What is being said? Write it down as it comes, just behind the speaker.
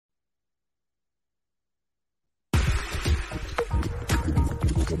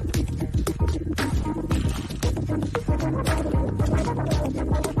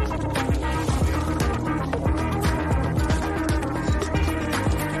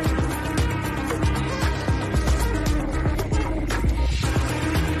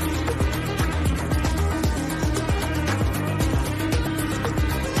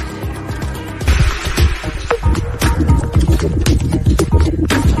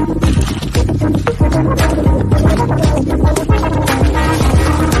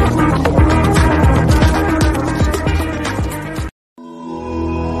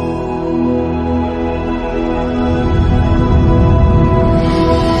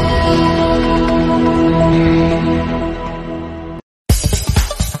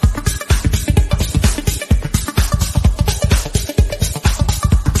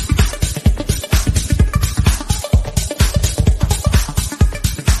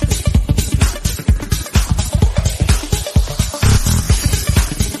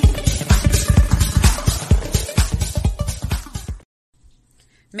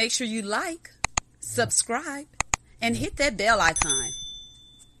make sure you like, subscribe, and hit that bell icon.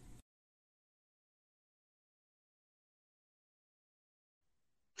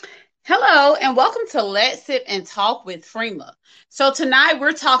 Hello, and welcome to Let's Sip and Talk with Freema. So tonight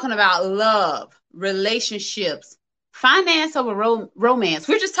we're talking about love, relationships, finance over romance.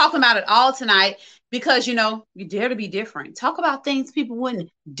 We're just talking about it all tonight because, you dare to be different. Talk about things people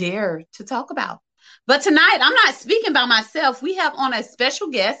wouldn't dare to talk about. But tonight, I'm not speaking by myself. We have on a special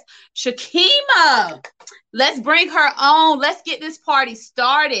guest, Shakima. Let's bring her on. Let's get this party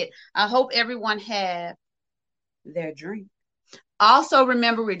started. I hope everyone have their drink. Also,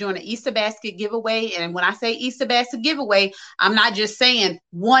 remember, we're doing an Easter basket giveaway. And when I say Easter basket giveaway, I'm not just saying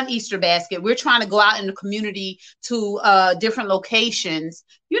one Easter basket. We're trying to go out in the community to different locations,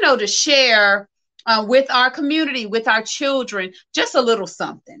 to share with our community, with our children, just a little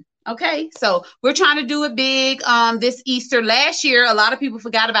something. Okay, so we're trying to do it big this Easter. Last year, a lot of people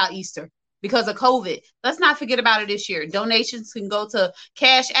forgot about Easter because of COVID. Let's not forget about it this year. Donations can go to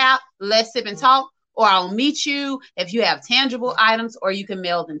Cash App, Let's Sip and Talk, or I'll meet you if you have tangible items, or you can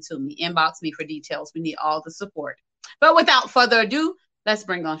mail them to me. Inbox me for details. We need all the support. But without further ado, let's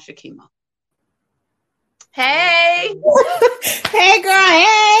bring on Shakima. Hey. Hey, girl.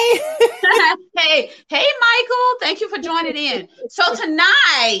 Hey. Hey, Michael. Thank you for joining in. So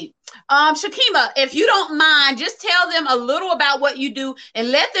tonight, Shakima, if you don't mind, just tell them a little about what you do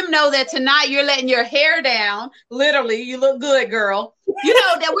and let them know that tonight you're letting your hair down. Literally, you look good, girl. You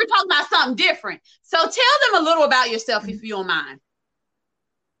know that we're talking about something different. So tell them a little about yourself if you don't mind.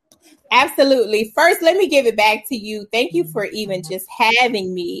 Absolutely. First, let me give it back to you. Thank you for even just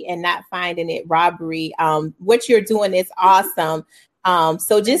having me and not finding it robbery. What you're doing is awesome.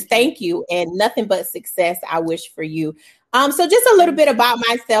 So just thank you, and nothing but success I wish for you. So just a little bit about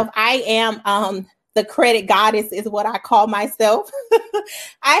myself. I am the credit goddess is what I call myself.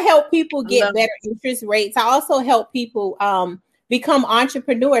 I help people get better interest rates. I also help people become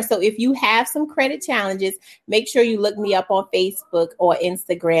entrepreneurs. So if you have some credit challenges, make sure you look me up on Facebook or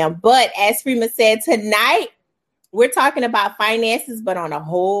Instagram. But as Freema said, tonight we're talking about finances, but on a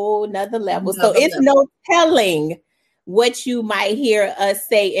whole nother level. So it's no telling what you might hear us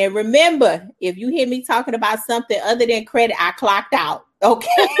say. And remember, if you hear me talking about something other than credit, I clocked out.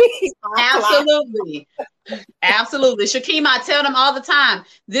 Okay. Absolutely. Absolutely. Shakima, I tell them all the time,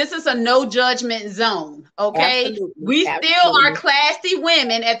 this is a no judgment zone. Okay. Absolutely. We still are classy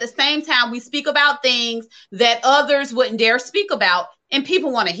women. At the same time, we speak about things that others wouldn't dare speak about, and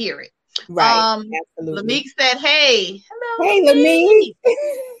people want to hear it. Right. Lamique said, hey. Hello. Hey, Lamique.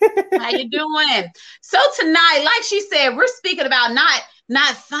 How you doing? So tonight, like she said, we're speaking about not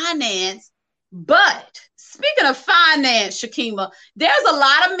finance, but speaking of finance, Shakima, there's a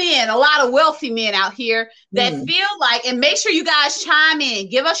lot of men, a lot of wealthy men out here that feel like, and make sure you guys chime in,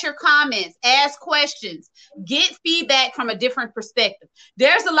 give us your comments, ask questions, get feedback from a different perspective.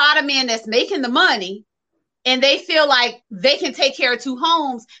 There's a lot of men that's making the money and they feel like they can take care of two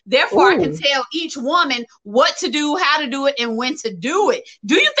homes. Therefore, I can tell each woman what to do, how to do it, and when to do it.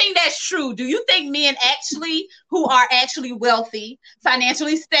 Do you think that's true? Do you think men who are actually wealthy,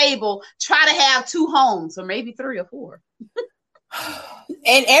 financially stable, try to have two homes, or maybe three or four?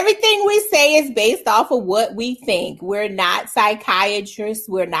 And everything we say is based off of what we think. We're not psychiatrists.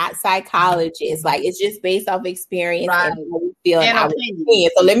 We're not psychologists. Like, it's just based off experience and what we feel in our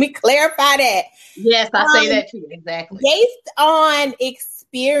opinion. So let me clarify that. Yes, I say that too. Exactly. Based on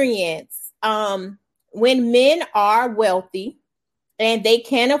experience, when men are wealthy and they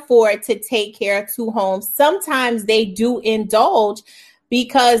can afford to take care of two homes, sometimes they do indulge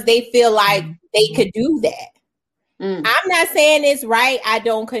because they feel like they could do that. I'm not saying it's right. I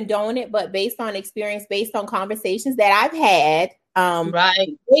don't condone it, but based on experience, based on conversations that I've had,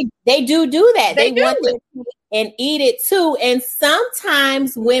 they do that. They want to and eat it too. And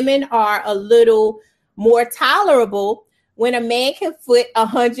sometimes women are a little more tolerable when a man can foot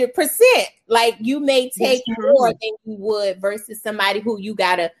 100%. Like, you may take more than you would versus somebody who you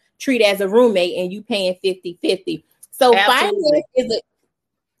got to treat as a roommate and you paying 50-50. So finance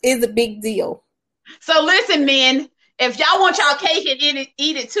is a big deal. So listen, men, if y'all want y'all cake and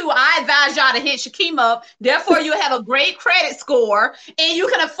eat it too, I advise y'all to hit Shakima up. Therefore, you'll have a great credit score and you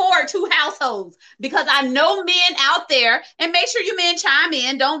can afford two households, because I know men out there, and make sure you men chime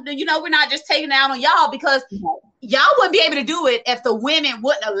in. We're not just taking it out on y'all, because y'all wouldn't be able to do it if the women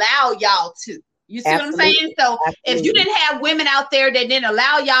wouldn't allow y'all to. You see what I'm saying? So if you didn't have women out there that didn't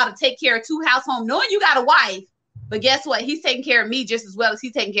allow y'all to take care of two households, knowing you got a wife, but guess what? He's taking care of me just as well as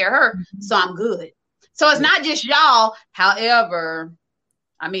he's taking care of her. So I'm good. So it's not just y'all. However,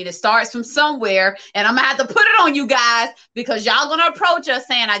 I mean, it starts from somewhere, and I'm gonna have to put it on you guys because y'all gonna approach us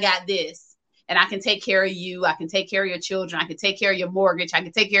saying, I got this, and I can take care of you. I can take care of your children. I can take care of your mortgage. I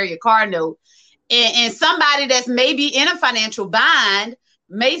can take care of your car note. And somebody that's maybe in a financial bind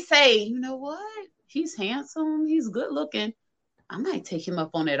may say, you know what? He's handsome. He's good looking. I might take him up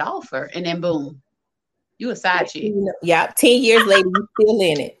on that offer. And then boom, you a side chick. Yeah. 10 years later, you still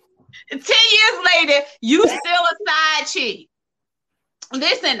in it. 10 years later, you still a side chick.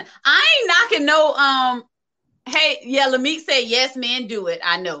 Listen, I ain't knocking no, hey, yeah, Lamique said, yes, men do it.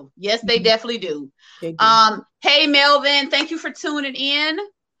 I know. Yes, they definitely do. Hey, Melvin, thank you for tuning in.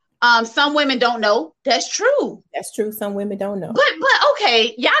 Some women don't know. That's true. That's true. Some women don't know. But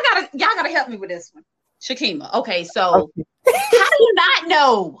okay, y'all gotta help me with this one. Shakima. Okay, so how do you not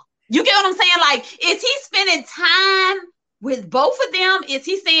know? You get what I'm saying? Like, is he spending time with both of them? Is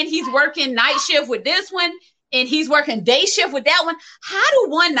he saying he's working night shift with this one and he's working day shift with that one? How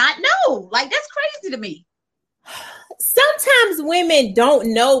do one not know? Like, that's crazy to me. Sometimes women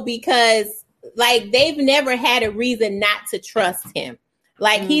don't know because, like, they've never had a reason not to trust him.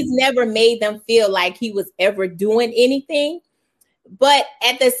 Like, he's never made them feel like he was ever doing anything. But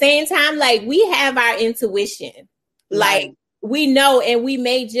at the same time, like, we have our intuition. Like, we know, and we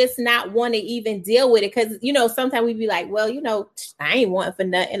may just not want to even deal with it. Because, you know, sometimes we be like, well, you know, I ain't wanting for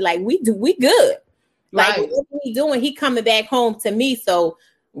nothing. Like, we good. Like, what he doing? He coming back home to me. So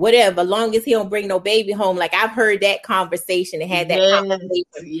whatever, long as he don't bring no baby home. Like, I've heard that conversation and had that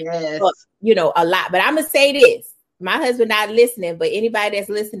conversation, you know, a lot. But I'm going to say this. My husband not listening, but anybody that's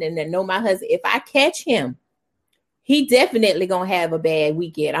listening that know my husband, if I catch him, he definitely gonna have a bad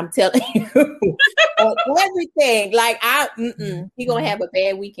weekend. I'm telling you, everything. Like he gonna have a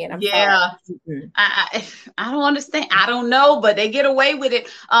bad weekend. I don't understand. I don't know, but they get away with it.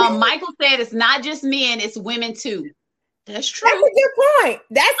 Michael said it's not just men; it's women too. That's true. That's a good point.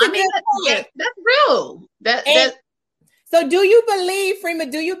 That's a good point. That's real. That's. So do you believe, Freema,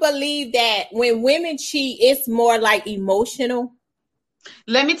 do you believe that when women cheat, it's more like emotional?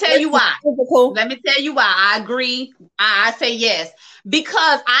 Let me tell you why. Let me tell you why. I agree. I say yes.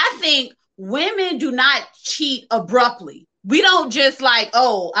 Because I think women do not cheat abruptly. We don't just like,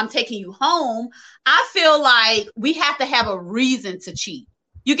 oh, I'm taking you home. I feel like we have to have a reason to cheat.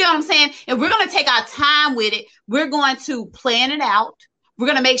 You get what I'm saying? And we're going to take our time with it. We're going to plan it out. We're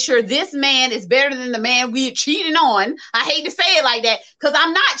going to make sure this man is better than the man we're cheating on. I hate to say it like that because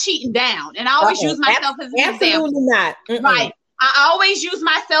I'm not cheating down. And I always use myself as an example. Absolutely not. Right. I always use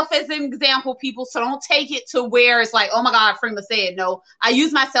myself as an example, people. So don't take it to where it's like, oh my God, Freema said no. I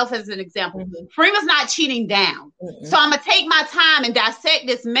use myself as an example. Freema's not cheating down. So I'm going to take my time and dissect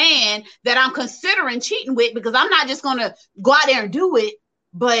this man that I'm considering cheating with because I'm not just going to go out there and do it.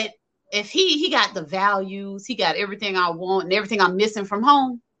 But if he got the values, he got everything I want and everything I'm missing from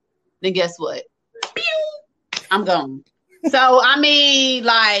home, then guess what? Pew! I'm gone. So, I mean,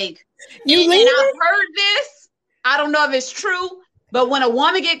 like, and I've heard this. I don't know if it's true, but when a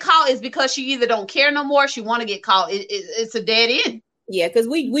woman get caught, it's because she either don't care no more, she want to get caught. It's a dead end. Yeah, because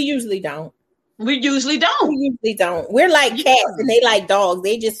we usually don't. We usually don't. We're like cats and they like dogs.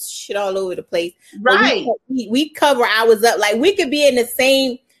 They just shit all over the place. Right. We cover ours up. Like, we could be in the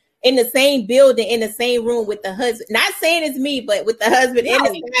same building, in the same room with the husband. Not saying it's me, but with the husband and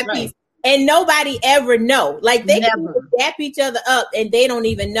the side piece. And nobody ever know. Like, they can dap each other up and they don't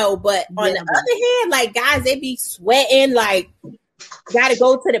even know. But on the other hand, like, guys, they be sweating, like, got to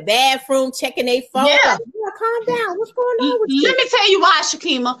go to the bathroom, checking their phone. Yeah. Like, calm down. What's going on with you? Let me tell you why,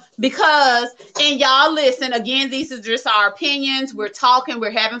 Shakima. Because, and y'all listen, again, these are just our opinions. We're talking,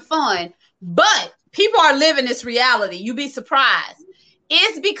 we're having fun. But people are living this reality. You'd be surprised.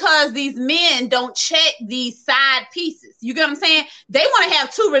 It's because these men don't check these side pieces. You get what I'm saying? They want to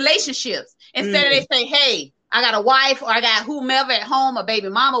have two relationships. Instead of they say, hey, I got a wife or I got whomever at home, a baby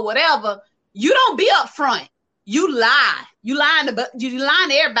mama, whatever. You don't be upfront. You lie. You lying to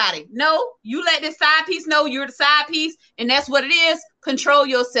everybody. No, you let this side piece know you're the side piece. And that's what it is. Control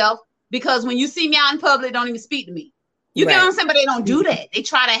yourself. Because when you see me out in public, don't even speak to me. You get what I'm saying? But they don't do that. They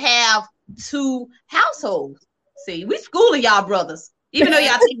try to have two households. See, we schooling y'all brothers. Even though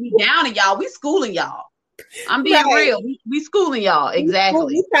y'all take me down and y'all, we schooling y'all. I'm being real. We schooling y'all. Exactly.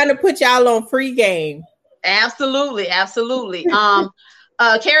 We trying to put y'all on free game. Absolutely. Carrie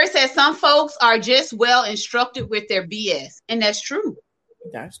says some folks are just well instructed with their BS. And that's true.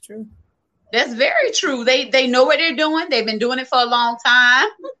 That's true. That's very true. They know what they're doing. They've been doing it for a long time.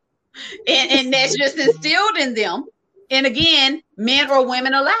 And that's just instilled in them. And again, men or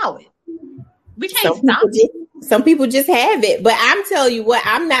women allow it. We can't stop it. Some people just have it, but I'm telling you what,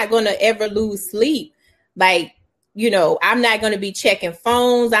 I'm not going to ever lose sleep. Like, I'm not going to be checking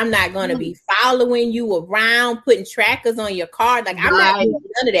phones. I'm not going to be following you around, putting trackers on your car. Like, I'm not doing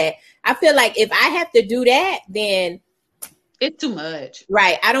none of that. I feel like if I have to do that, then it's too much.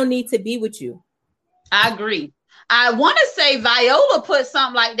 Right. I don't need to be with you. I agree. I want to say Viola put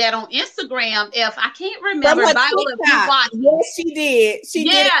something like that on Instagram. If I can't remember, Viola, yes, she did. She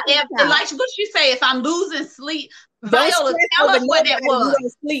did. Yeah, like what she say, if I'm losing sleep, Viola, tell us what that was.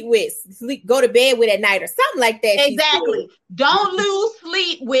 Go to bed with at night or something like that. Exactly. Don't lose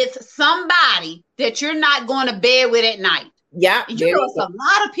sleep with somebody that you're not going to bed with at night. Yeah, a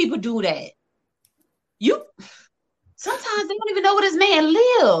lot of people do that. Sometimes they don't even know where this man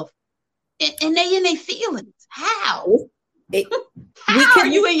live, and they in their feelings. How? How are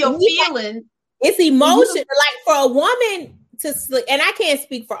you in your feelings? It's emotional. Like for a woman to sleep, and I can't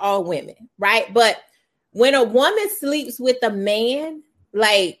speak for all women, right? But when a woman sleeps with a man,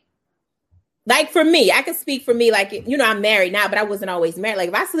 like for me, I can speak for me. Like, I'm married now, but I wasn't always married. Like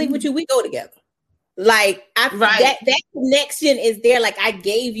if I sleep with you, we go together. Like that connection is there. Like I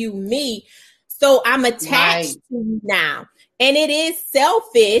gave you me, so I'm attached to you now. And it is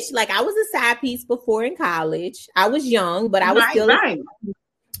selfish. Like I was a side piece before in college. I was young, but I was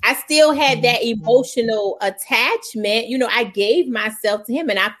I still had that emotional attachment. I gave myself to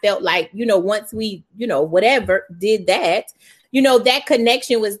him and I felt like, once we, whatever did that, that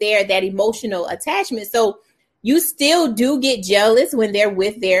connection was there, that emotional attachment. So you still do get jealous when they're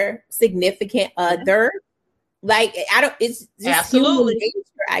with their significant other. Like, it's just absolutely human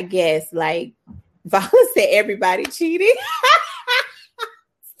nature, I guess. Like, Vala said everybody cheating.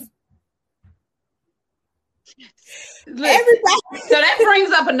 Everybody. So that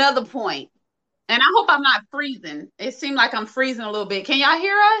brings up another point. And I hope I'm not freezing. It seemed like I'm freezing a little bit. Can y'all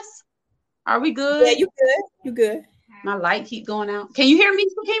hear us? Are we good? Yeah, you good. You good. My light keep going out. Can you hear me,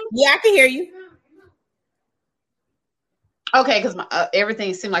 Sakima? Yeah, I can hear you. Okay, because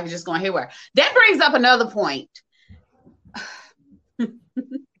everything seemed like it's just going haywire. That brings up another point.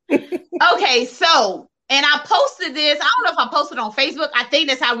 Okay, so, and I posted this. I don't know if I posted it on Facebook. I think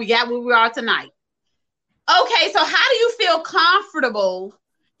that's how we got where we are tonight. Okay, so how do you feel comfortable?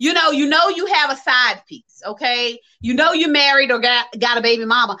 You have a side piece, okay? You're married or got a baby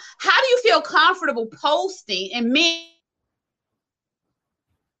mama. How do you feel comfortable posting and me?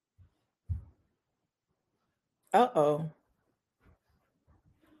 Uh-oh.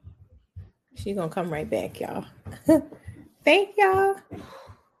 She's going to come right back, y'all. Thank y'all.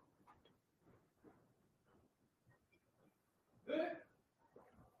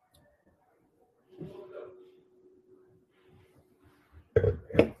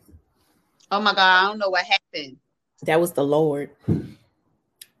 Oh my God, I don't know what happened. That was the Lord.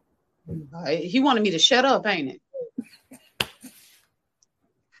 He wanted me to shut up, ain't it?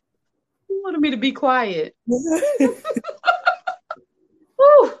 He wanted me to be quiet.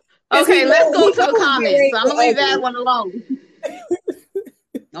 Okay, let's go to the comments. I'm going to leave that one alone.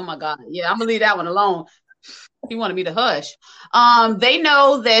 Oh my God. Yeah, I'm going to leave that one alone. He wanted me to hush. They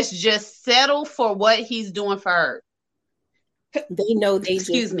know that's just settle for what he's doing for her. They know they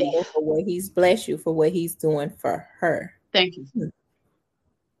just settle for what he's blessed you for what he's doing for her. Thank you.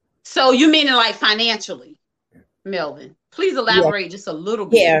 So you mean it like financially, Melvin? Please elaborate just a little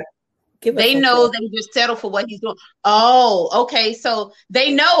bit. Yeah. They know they just settle for what he's doing. Oh, okay. So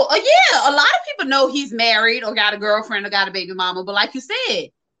they know. Oh, yeah. A lot of people know he's married or got a girlfriend or got a baby mama. But like you said,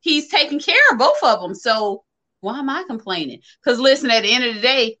 he's taking care of both of them. So why am I complaining? Because listen, at the end of the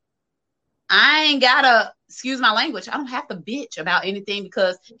day, I ain't gotta, excuse my language, I don't have to bitch about anything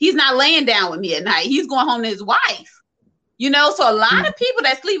because he's not laying down with me at night. He's going home to his wife. So a lot of people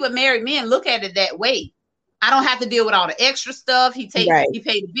that sleep with married men look at it that way. I don't have to deal with all the extra stuff. He paid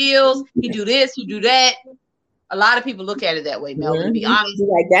the bills. He do this, he do that. A lot of people look at it that way, Melvin, to be honest.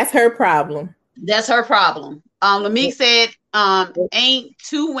 Like, that's her problem. That's her problem. Lamique said, ain't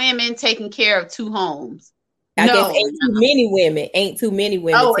two women taking care of two homes. I guess ain't too many women. Ain't too many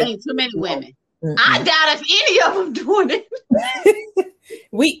women. Oh, ain't too many women. I doubt if any of them doing it.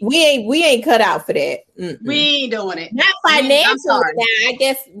 we ain't cut out for that. We ain't doing it. Not financially. Now, I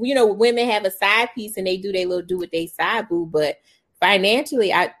guess women have a side piece and they do what they side boo, but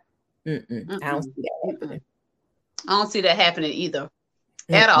financially, I don't see that happening. I don't see that happening either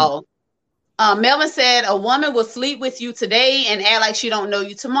at all. Melvin said a woman will sleep with you today and act like she don't know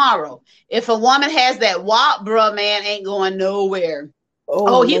you tomorrow. If a woman has that wop, bruh, man ain't going nowhere.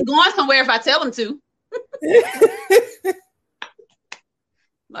 Oh, he's going somewhere if I tell him to.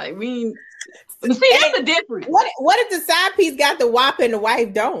 Like, see, that's the difference. What if the side piece got the wop and the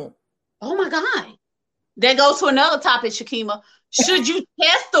wife don't? Oh my God. That goes to another topic, Shakima. Should you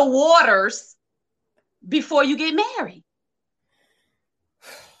test the waters before you get married?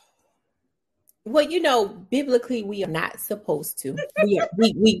 Well, biblically, we are not supposed to.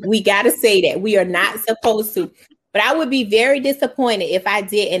 We got to say that we are not supposed to. But I would be very disappointed if I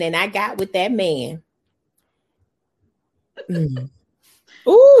didn't and I got with that man.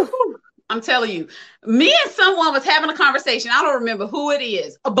 Ooh. I'm telling you, me and someone was having a conversation. I don't remember who it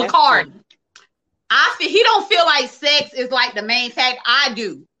is. A Bacardi. He don't feel like sex is like the main fact. I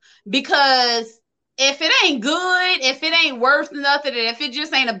do. Because if it ain't good, if it ain't worth nothing, and if it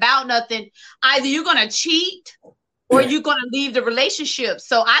just ain't about nothing, either you're going to cheat or you're going to leave the relationship.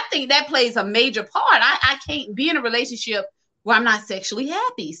 So I think that plays a major part. I can't be in a relationship where I'm not sexually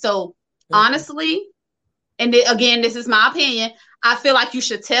happy. So honestly, and again, this is my opinion, I feel like you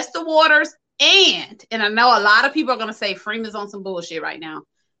should test the waters. And I know a lot of people are going to say Freema's on some bullshit right now.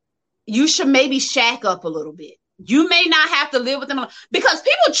 You should maybe shack up a little bit. You may not have to live with them because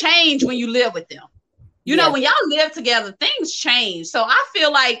people change when you live with them. You know, when y'all live together, things change. So I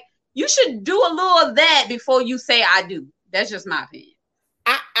feel like you should do a little of that before you say I do. That's just my opinion.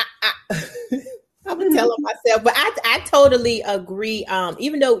 I'm telling myself, but I totally agree.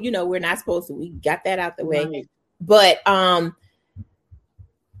 Even though, we're not supposed to, we got that out the way. Right. But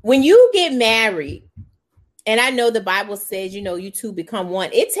when you get married, and I know the Bible says, you two become one.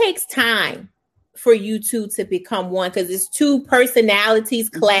 It takes time for you two to become one because it's two personalities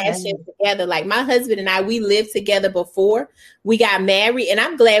clashing together. Like my husband and I, we lived together before we got married. And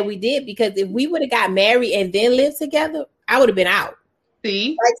I'm glad we did because if we would have got married and then lived together, I would have been out.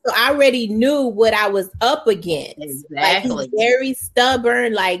 See? Like, so I already knew what I was up against. Exactly. Like, he's very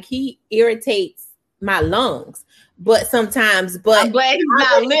stubborn. Like he irritates my lungs. But sometimes, I'm glad he's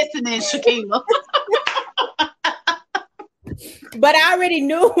not listening, Shakima. But I already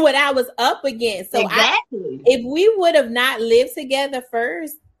knew what I was up against. So if we would have not lived together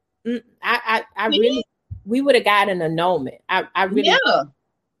first, I really, we would have got an annulment. I really, and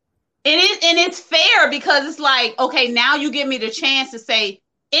it's fair because it's like, okay, now you give me the chance to say,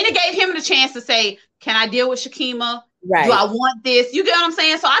 and it gave him the chance to say, can I deal with Shakima? Right. Do I want this? You get what I'm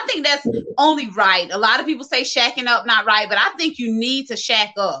saying? So I think that's only right. A lot of people say shacking up not right, but I think you need to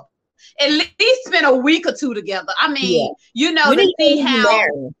shack up. At least spend a week or two together. I mean, to see how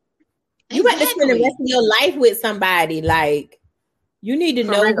you got to spend the rest of your life with somebody. Like you need to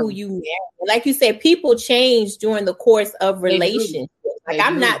know who you marry. Like you said, people change during the course of relationships. Like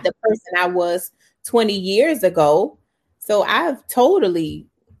I'm not the person I was 20 years ago. So I've totally,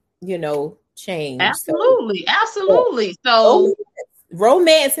 changed. Absolutely. So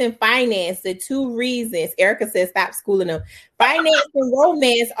romance and finance, the two reasons. Erica says stop schooling them. Finance and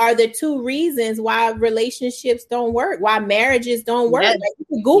romance are the two reasons why relationships don't work, why marriages don't work. Like you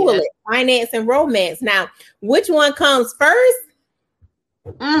can Google it, finance and romance. Now, which one comes first?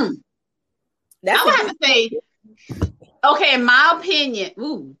 I would have to say, okay, in my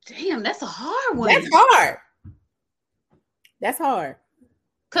opinion, damn, that's a hard one. That's hard.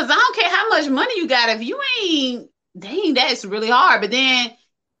 Because I don't care how much money you got. If you ain't, dang, that's really hard. But then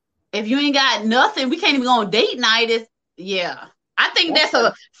if you ain't got nothing, we can't even go on date night. I think that's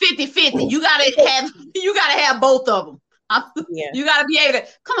a 50-50. You gotta have both of them. You gotta be able to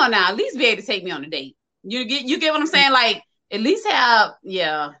come on now, at least be able to take me on a date. You get what I'm saying? Like at least have,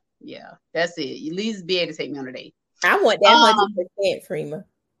 that's it. At least be able to take me on a date. I want that 100%, Freema.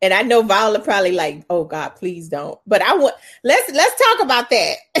 And I know Viola probably like, oh God, please don't. But I want let's talk about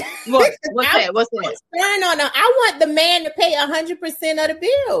that. What's that? I want the man to pay 100% of the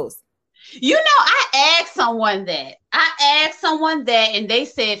bills. I asked someone that and they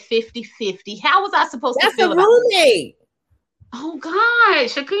said 50-50. How was I supposed to feel about roommate? That? Oh God,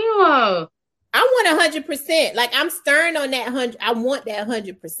 Shakima. I want 100%. Like I'm stern on that 100. I want that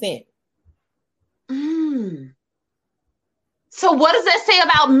 100%. So what does that say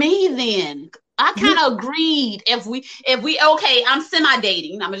about me then? I kind of agreed. If we okay, I'm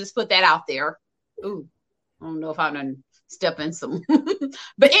semi-dating. I'm gonna just put that out there. Ooh, I don't know if I'm gonna step in some.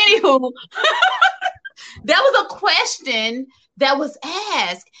 But anywho, that was a question that was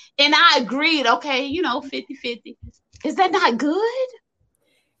asked, and I agreed. Okay, 50-50. Is that not good?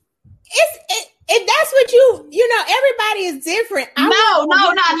 If that's what everybody is different. No,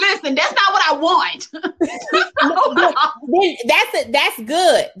 listen, that's not what I want. That's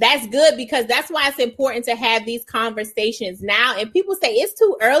good. That's good because that's why it's important to have these conversations now. And people say it's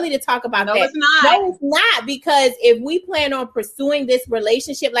too early to talk about that. It's not. No, it's not, because if we plan on pursuing this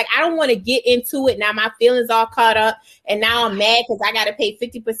relationship, like I don't want to get into it now. My feelings all caught up, and now I'm mad because I got to pay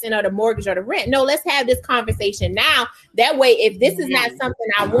 50% of the mortgage or the rent. No, let's have this conversation now. That way, if this is not something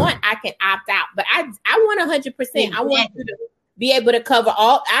I want, I can opt out. But I want 100%. I want you to be able to cover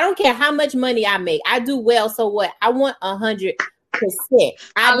all. I don't care how much money I make. I do well. So what? I want 100%.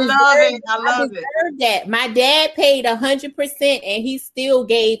 I love it. That. My dad paid 100% and he still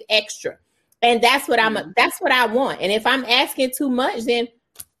gave extra. And that's what that's what I want. And if I'm asking too much, then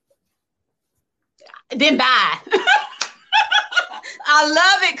buy. I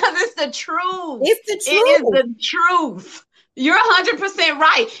love it because it's the truth. It's the truth. It is the truth. You're 100%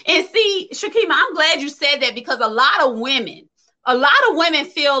 right. And see, Shakima, I'm glad you said that because a lot of women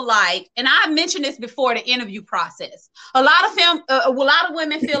feel like, and I mentioned this before the interview process. A lot of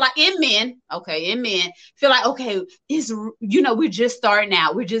women feel like, in men feel like, okay, we're just starting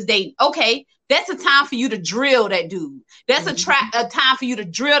out, we're just dating. Okay, that's a time for you to drill that dude. That's a time for you to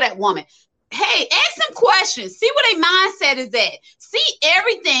drill that woman. Hey, ask them questions. See what their mindset is at. See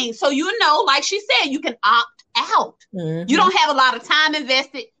everything. So like she said, you can opt out. Mm-hmm. You don't have a lot of time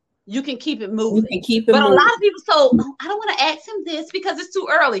invested. You can keep it moving. A lot of people, I don't want to ask him this because it's too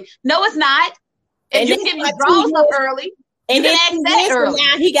early. No, it's not. And you can withdraw stuff early. And then ask that early.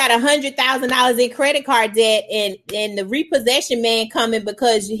 Now he got $100,000 in credit card debt, and the repossession man coming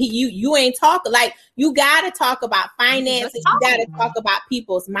because you ain't talking. Like, you got to talk about finances. You got to talk about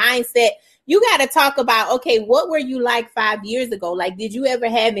people's mindset. You got to talk about, okay, what were you like 5 years ago? Like, did you ever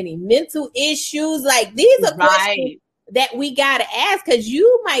have any mental issues? Like, these are questions that we got to ask because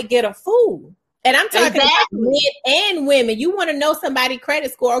you might get a fool. And I'm talking about men and women. You want to know somebody's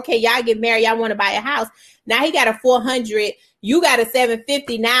credit score. Okay, y'all get married. Y'all want to buy a house. Now he got a 400. You got a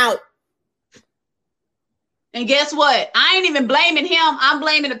 750 now. And guess what? I ain't even blaming him. I'm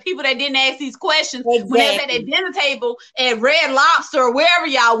blaming the people that didn't ask these questions when they was at that dinner table at Red Lobster or wherever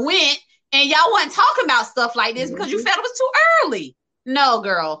y'all went. And y'all wasn't talking about stuff like this because you felt it was too early. No,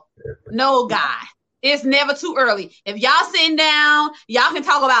 girl. No, guy. It's never too early. If y'all sitting down, y'all can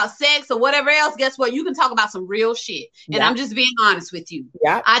talk about sex or whatever else. Guess what? You can talk about some real shit. And I'm just being honest with you.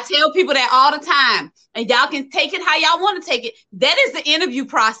 Yeah. I tell people that all the time. And y'all can take it how y'all want to take it. That is the interview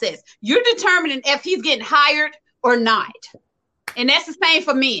process. You're determining if he's getting hired or not. And that's the same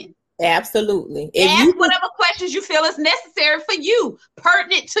for men. Absolutely. Ask whatever questions you feel is necessary for you,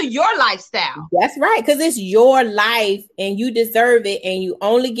 pertinent to your lifestyle. That's right, because it's your life and you deserve it and you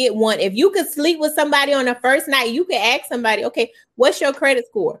only get one. If you could sleep with somebody on the first night, you could ask somebody, okay, what's your credit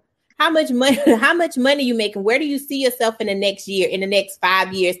score? How much money you making? Where do you see yourself in the next year, in the next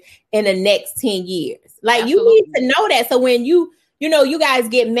 5 years, in the next 10 years? Like, absolutely. You need to know that. So when you guys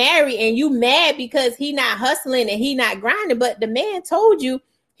get married and you mad because he not hustling and he not grinding, but the man told you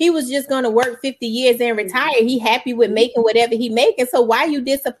he was just going to work 50 years and retire. He happy with making whatever he making. So why are you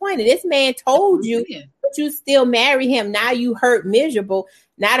disappointed? This man told you, but you still marry him. Now you hurt, miserable.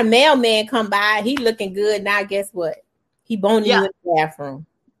 Now the mailman come by. He looking good. Now guess what? He boning you in the bathroom.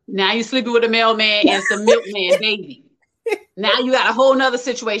 Now you sleeping with the mailman and the milkman baby. Now you got a whole nother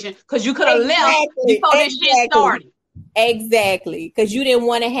situation because you could have left before this shit started. Exactly, because you didn't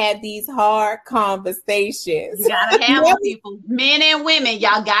want to have these hard conversations. You gotta have them, people, men and women.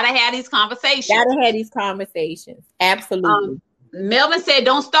 Y'all gotta have these conversations. Absolutely. Melvin said,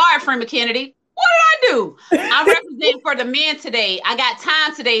 "Don't start, Freema Kennedy." What did I do? I represent for the men today. I got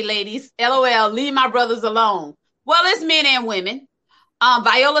time today, ladies. LOL. Leave my brothers alone. Well, it's men and women.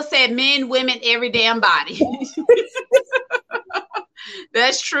 Viola said, "Men, women, every damn body."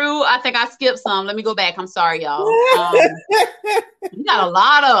 That's true. I think I skipped some. Let me go back. I'm sorry, y'all. We got a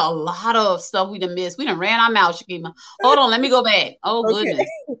lot of stuff we done missed. We done ran our mouth, Shakima. Hold on, let me go back. Oh, goodness.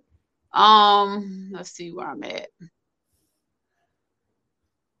 Let's see where I'm at.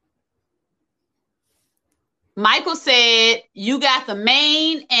 Michael said, you got the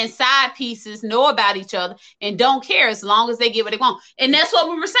main and side pieces, know about each other, and don't care as long as they get what they want. And that's what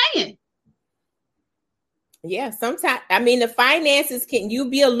we were saying. Yeah, sometimes, I mean, the finances, can you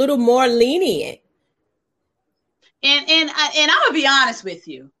be a little more lenient? And I'm gonna be honest with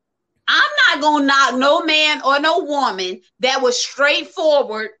you. I'm not gonna knock no man or no woman that was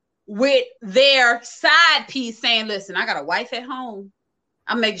straightforward with their side piece saying, listen, I got a wife at home.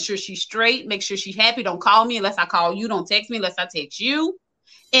 I'm making sure she's straight, make sure she's happy. Don't call me unless I call you. Don't text me unless I text you.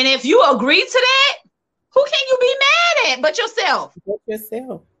 And if you agree to that, who can you be mad at but yourself?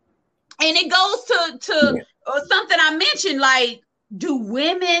 And it goes to something I mentioned, like, do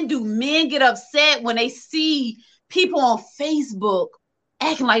men get upset when they see people on Facebook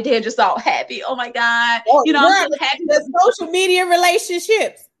acting like they're just all happy? Oh my God. I'm so happy. The social media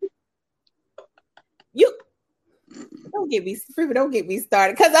relationships. You don't get me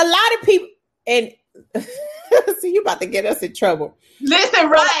started. Because a lot of people, and so you about to get us in trouble. Listen,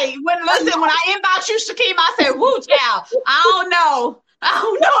 right. When I inbox you, Shakima, I said, woo, child. I don't know.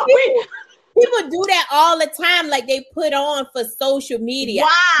 People do that all the time, like they put on for social media.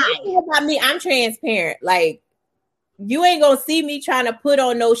 Why? About me, I'm transparent. Like, you ain't gonna see me trying to put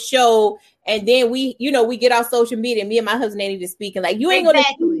on no show, and then we get off social media. And me and my husband ain't even speaking. Like, you ain't gonna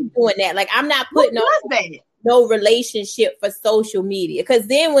see me doing that. Like, I'm not putting on no relationship for social media. Because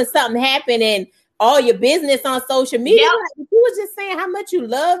then when something happened and all your business on social media, like, you was just saying how much you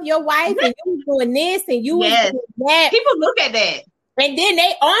love your wife, and you was doing this and you was doing that. People look at that. And then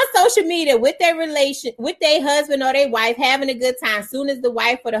they on social media with their with their husband or their wife having a good time. Soon as the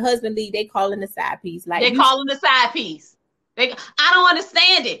wife or the husband leave, they calling the side piece. Like, they calling the side piece. I don't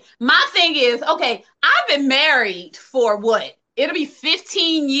understand it. My thing is, okay, I've been married for what? It'll be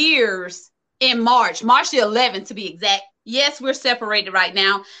 15 years in March the 11th to be exact. Yes, we're separated right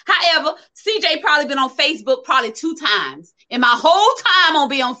now. However, CJ probably been on Facebook probably 2 times in my whole time on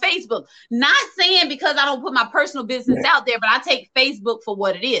being on Facebook. Not saying because I don't put my personal business out there, but I take Facebook for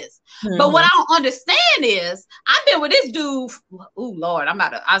what it is. Mm-hmm. But what I don't understand is I've been with this dude. Oh Lord, I was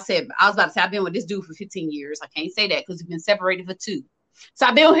about to say I've been with this dude for 15 years. I can't say that because we've been separated for 2. So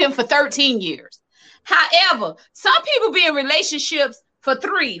I've been with him for 13 years. However, some people be in relationships for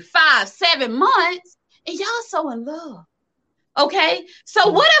 3, 5, 7 months, and y'all so in love. Okay, so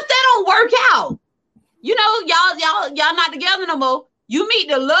what if that don't work out? You know, y'all not together no more. You meet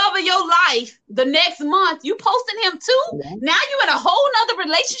the love of your life the next month. You posting him too. Yeah. Now you in a whole nother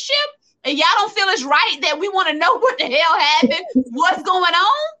relationship, and y'all don't feel it's right that we want to know what the hell happened, what's going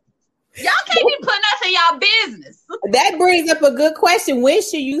on. Y'all can't be putting us in y'all business. That brings up a good question. When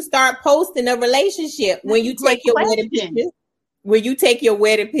should you start posting a relationship? When you take your wedding pictures? When you take your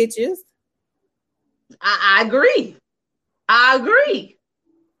wedding pictures? I agree.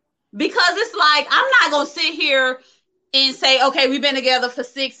 Because it's like, I'm not going to sit here and say, okay, we've been together for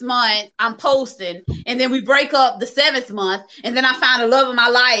 6 months. I'm posting. And then we break up the 7th month. And then I find the love of my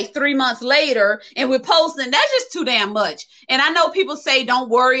life 3 months later. And we're posting. That's just too damn much. And I know people say, don't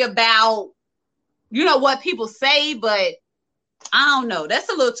worry about, what people say. But I don't know. That's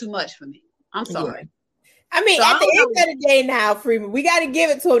a little too much for me. I'm sorry. Yeah. I mean, at the end of the day now, Freeman, we got to give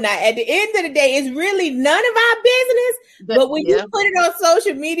it to him now. At the end of the day, it's really none of our business. But when you put it on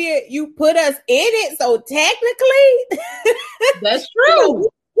social media, you put us in it. So technically, that's true.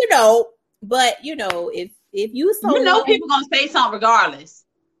 But if you people gonna say something regardless.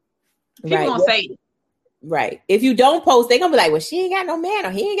 People gonna say it. Right. If you don't post, they're gonna be like, well, she ain't got no man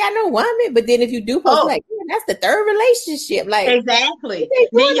or he ain't got no woman. But then if you do post, like, yeah, that's the 3rd relationship. Like, exactly.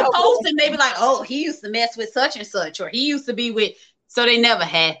 Then you post and maybe like, oh, he used to mess with such and such, or he used to be with, so they never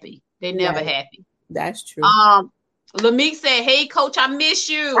happy. They never happy. That's true. Lamique said, hey coach, I miss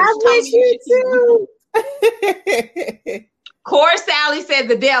you. I miss you too. Core Sally said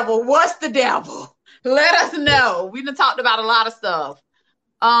the devil. What's the devil? Let us know. We done talked about a lot of stuff.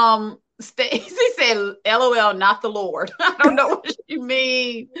 Stacy said, LOL, not the Lord. I don't know what you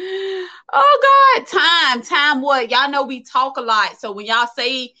mean. Oh God, time what? Y'all know we talk a lot. So when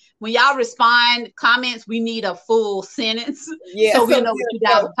y'all respond comments, we need a full sentence. Yeah, so we know what you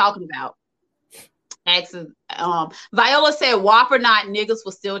guys are talking about. Viola said, Whopper not, niggas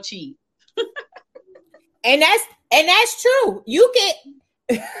will still cheat. and that's true. You can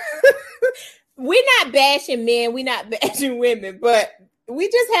we're not bashing men, we're not bashing women, but we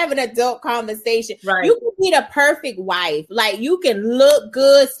just have an adult conversation. Right. You can be the perfect wife. Like, you can look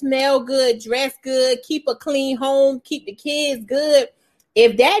good, smell good, dress good, keep a clean home, keep the kids good.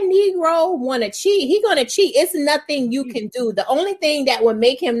 If that Negro want to cheat, he going to cheat. It's nothing you can do. The only thing that would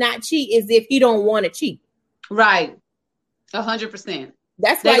make him not cheat is if he don't want to cheat. Right. 100%.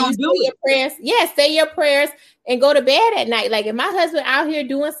 That's why you say your prayers. Yeah, say your prayers and go to bed at night. Like, if my husband out here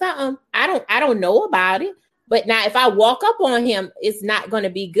doing something, I don't know about it. But now if I walk up on him, it's not going to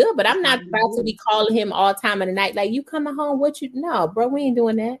be good. But I'm not about to be calling him all time of the night. Like, you coming home? What you? No, bro, we ain't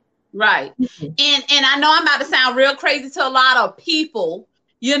doing that. Right. And I know I'm about to sound real crazy to a lot of people,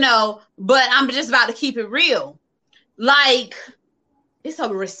 but I'm just about to keep it real. Like, it's a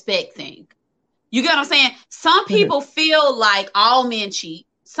respect thing. You get what I'm saying? Some people feel like all men cheat.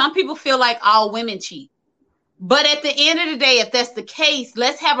 Some people feel like all women cheat. But at the end of the day, if that's the case,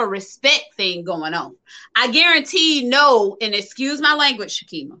 let's have a respect thing going on. I guarantee and excuse my language,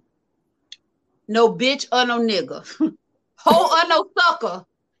 Shakima, no bitch or no nigga, hoe or no sucker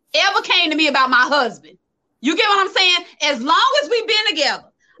ever came to me about my husband. You get what I'm saying? As long as we've been together.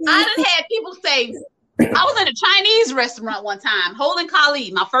 I done had people say, I was in a Chinese restaurant one time, holding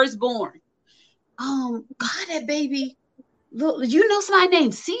Khalid, my firstborn. God, that baby. Look, you know somebody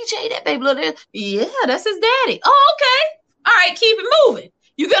named CJ, that baby little, yeah, that's his daddy. Oh, okay. All right, keep it moving.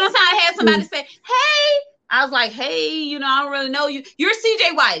 You get what I'm saying? I had somebody say, hey. I was like, hey, I don't really know you. You're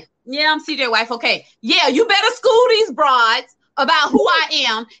CJ wife. Yeah, I'm CJ wife. Okay. Yeah, you better school these broads about who I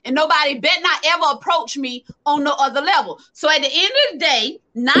am, and nobody better not ever approach me on no other level. So at the end of the day,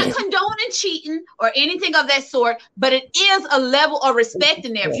 not condoning cheating or anything of that sort, but it is a level of respect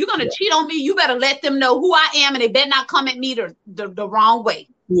in there. If you're gonna cheat on me, you better let them know who I am, and they better not come at me the wrong way.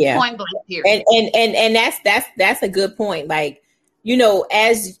 Yeah. Point blank period. And that's a good point. Like, you know,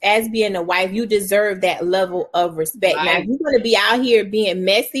 as being a wife, you deserve that level of respect. Right. Now, if you're going to be out here being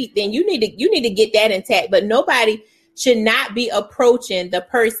messy, then you need to get that intact. But nobody should not be approaching the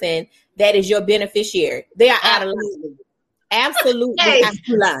person that is your beneficiary. They are out of line. Absolutely out of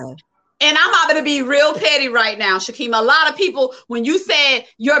line. And I'm not going to be real petty right now, Shakima. A lot of people, when you said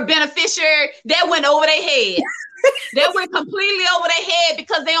your beneficiary, that went over their head. That went completely over their head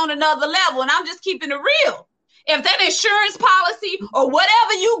because they're on another level. And I'm just keeping it real. If that insurance policy or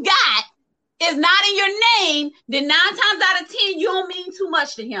whatever you got is not in your name, then 9 times out of 10, you don't mean too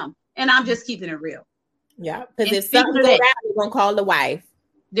much to him. And I'm just keeping it real. Yeah, because if something goes down, they're going to call the wife.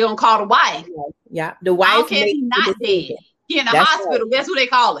 They're going to call the wife. Yeah, the wife. I don't care if he's not dead. He in the hospital. Right. Guess what they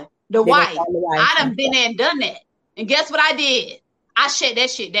call it? The wife. I done been there and done that. And guess what I did? I shut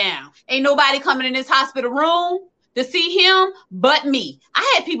that shit down. Ain't nobody coming in this hospital room to see him but me.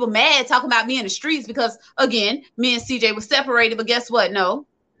 I had people mad talking about me in the streets because, again, me and CJ were separated. But guess what? No,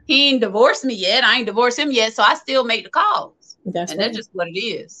 he ain't divorced me yet. I ain't divorced him yet. So I still make the calls. That's just what it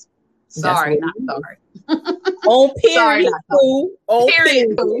is. Sorry, not sorry. On period. On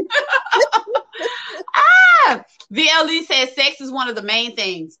period. VLE says sex is one of the main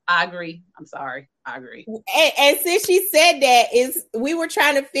things. I agree. I'm sorry. I agree. And since she said that, we were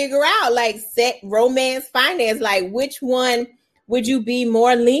trying to figure out like sex, romance, finance, like which one would you be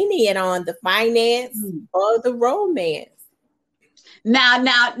more lenient on, the finance or the romance? Now,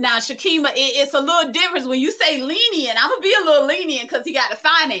 Shakima, it's a little different when you say lenient. I'm gonna be a little lenient because he got the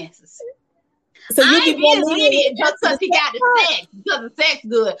finances. So I ain't being lenient just because he got the sex, because the sex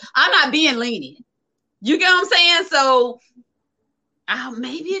good. I'm not being lenient. You get what I'm saying? So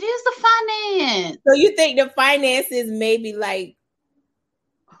maybe it is the finance. So you think the finance is maybe like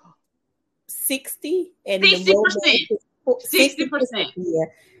 60 and 60%. 60%. Yeah.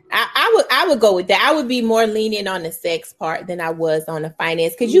 I would go with that. I would be more lenient on the sex part than I was on the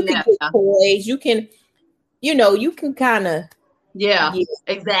finance, because you can get toys, you can kind of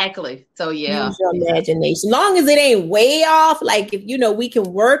exactly. So use your imagination. As long as it ain't way off, like if we can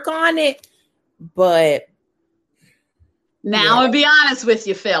work on it. But now I'm gonna be honest with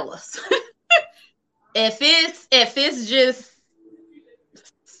you, fellas. if it's just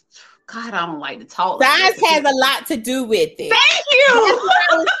God, I don't like to talk. Size has a lot to do with it. Thank you. That's what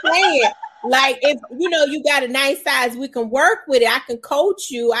I was saying. Like if you got a nice size, we can work with it. I can coach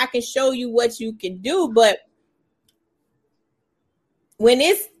you. I can show you what you can do. But when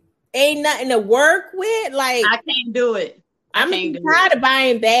it's ain't nothing to work with, like I can't do it. I'm tired of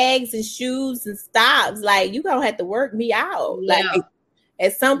buying bags and shoes and stops. Like you gonna have to work me out. Like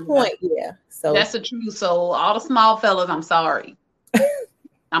at some point, So that's the truth. So all the small fellas, I'm sorry.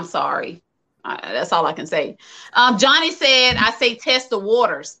 I'm sorry. That's all I can say. Johnny said, I say test the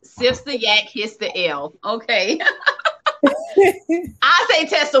waters. Sifts the yak, hiss the L. Okay. I say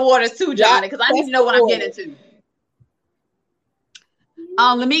test the waters too, Johnny, because I need to know what I'm getting to.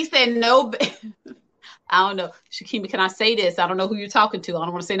 Lamique said no. I don't know. Shakima, can I say this? I don't know who you're talking to. I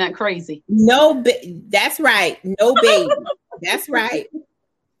don't want to say nothing crazy. No, that's right. No baby. That's right.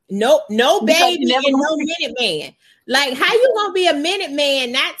 No baby and no minute man. Like, how you gonna be a minute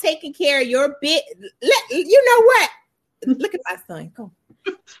man not taking care of your bit? You know what? Look at my son. Go.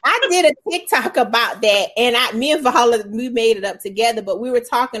 I did a TikTok about that, and me and Vala, we made it up together. But we were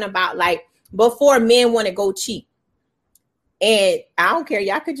talking about like before men want to go cheat. And I don't care.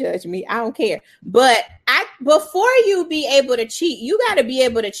 Y'all could judge me. I don't care. But before you be able to cheat, you got to be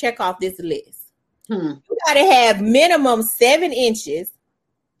able to check off this list. You got to have minimum 7 inches.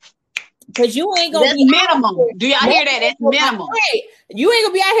 Because you ain't gonna be minimum. Do y'all hear that? That's minimum. You ain't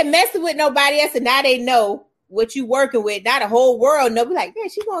gonna be out here messing with nobody else, and now they know what you working with. Now the whole world know. Be like, man,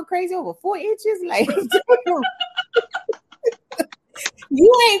 she going crazy over 4 inches. Like,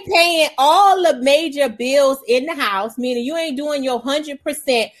 you ain't paying all the major bills in the house, meaning you ain't doing your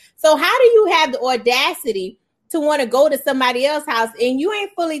 100%. So how do you have the audacity to want to go to somebody else's house and you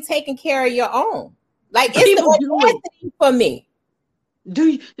ain't fully taking care of your own? Like, it's the audacity for me.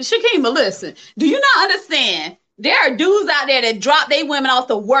 Shakima, listen, do you not understand? There are dudes out there that drop their women off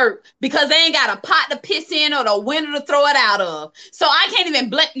to work because they ain't got a pot to piss in or the window to throw it out of. So I can't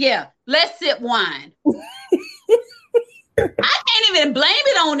even let's sip wine. I can't even blame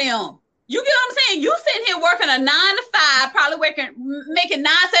it on them. You get what I'm saying? You sitting here working a 9 to 5, probably making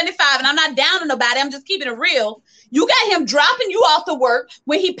 $9.75, and I'm not down on nobody. I'm just keeping it real. You got him dropping you off to work.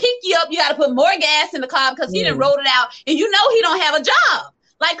 When he pick you up, you got to put more gas in the car because he done rolled it out, and you know he don't have a job.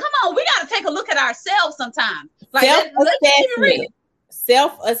 Like, come on, we got to take a look at ourselves sometimes. Like,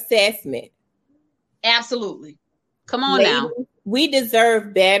 self-assessment. Absolutely. Come on, ladies, now. We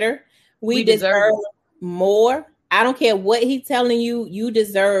deserve better. We deserve more. I don't care what he's telling you. You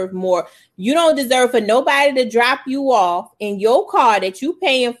deserve more. You don't deserve for nobody to drop you off in your car that you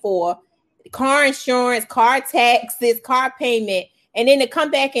paying for, car insurance, car taxes, car payment, and then to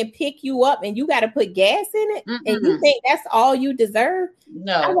come back and pick you up and you got to put gas in it. Mm-hmm. And you think that's all you deserve?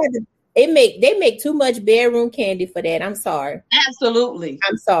 No. They make too much bedroom candy for that. I'm sorry. Absolutely.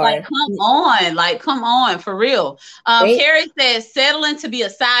 I'm sorry. Come on, for real. Carrie says settling to be a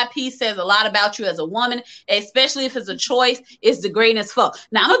side piece says a lot about you as a woman, especially if it's a choice. It's degrading as fuck.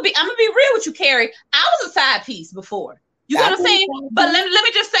 Now I'm gonna be real with you, Carrie. I was a side piece before. You know what I'm saying? But let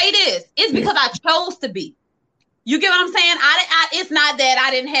me just say this: it's because I chose to be. You get what I'm saying? It's not that I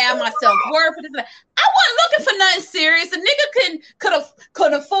didn't have my self-worth. I wasn't looking for nothing serious. A nigga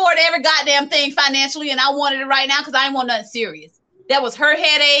could afford every goddamn thing financially, and I wanted it right now because I didn't want nothing serious. That was her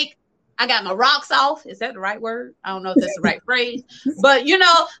headache. I got my rocks off. Is that the right word? I don't know if that's the right phrase. But, you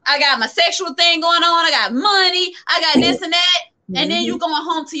know, I got my sexual thing going on. I got money. I got this and that. And then you going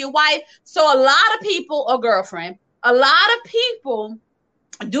home to your wife. So a lot of people, or girlfriend, a lot of people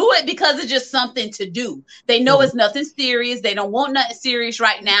do it because it's just something to do. They know it's nothing serious. They don't want nothing serious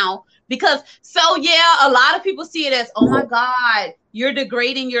right now. Because, so yeah, a lot of people see it as, oh my God, you're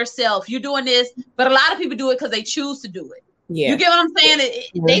degrading yourself. You're doing this. But a lot of people do it because they choose to do it. Yeah. You get what I'm saying?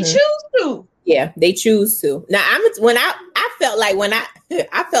 They choose to. Yeah, they choose to. Now, I felt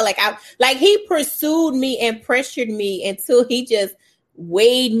like he pursued me and pressured me until he just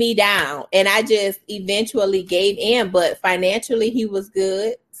weighed me down, and I just eventually gave in. But financially, he was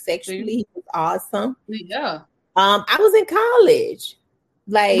good. Sexually, he was awesome. Yeah. I was in college.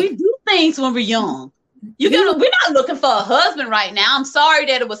 Like, we do things when we're young. We're not looking for a husband right now. I'm sorry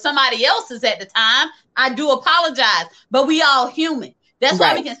that it was somebody else's at the time. I do apologize, but we all human. That's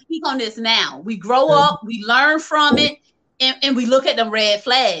why we can speak on this now. We grow up, we learn from it, and we look at them red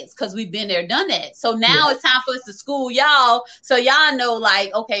flags because we've been there, done that. So now it's time for us to school y'all, so y'all know,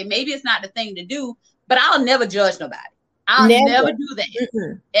 like, okay, maybe it's not the thing to do, but I'll never judge nobody. I'll never do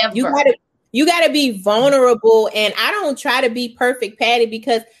that. Ever. You gotta be vulnerable, and I don't try to be perfect, Patty,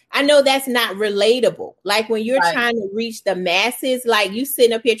 because I know that's not relatable. Like when you're trying to reach the masses, like you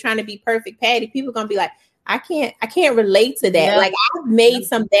sitting up here trying to be perfect, Patty, people are gonna be like, I can't relate to that. Yeah. Like I've made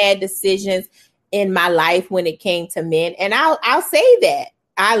some bad decisions in my life when it came to men, and I'll say that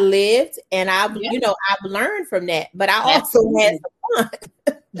I lived and I've learned from that, but I also had some fun.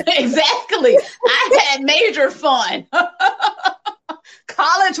 Exactly. I had major fun.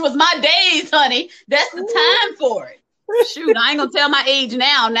 College was my days, honey. That's the time for it. Shoot, I ain't gonna tell my age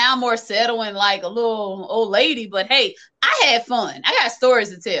now. Now I'm more settling like a little old lady, but hey, I had fun. I got stories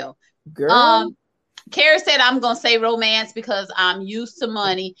to tell. Girl. Kara said, I'm going to say romance because I'm used to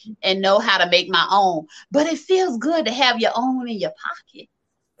money and know how to make my own. But it feels good to have your own in your pocket.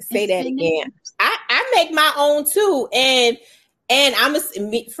 Say that again. I make my own too. And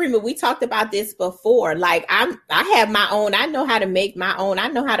Freeman, we talked about this before. Like I have my own. I know how to make my own. I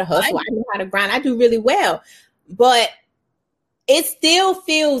know how to hustle. I know how to grind. I do really well. But it still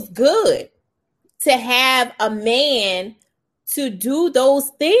feels good to have a man to do those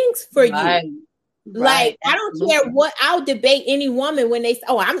things for you. Like, I don't care what, I'll debate any woman when they say,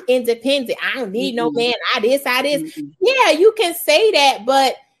 oh, I'm independent. I don't need no man. I this. Yeah, you can say that,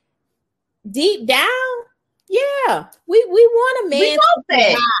 but deep down, yeah, we want a man to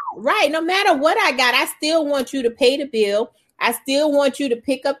provide, right? No matter what I got, I still want you to pay the bill. I still want you to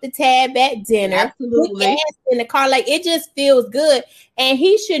pick up the tab at dinner. Absolutely. In the car. Like, it just feels good. And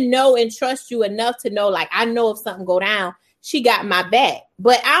he should know and trust you enough to know, like, I know if something go down, she got my back.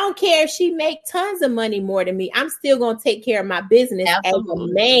 But I don't care if she make tons of money more than me. I'm still going to take care of my business.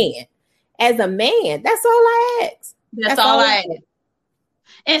 Absolutely. As a man. That's all I ask. That's all I ask.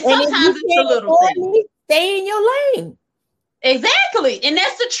 And sometimes it's a little thing. Stay in your lane. Exactly. And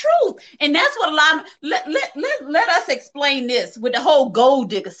that's the truth. And that's what a lot of, let us explain this with the whole gold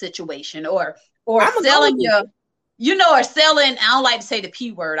digger situation or selling your, or selling, I don't like to say the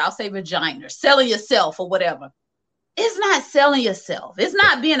P word, I'll say vagina, selling yourself or whatever. It's not selling yourself. It's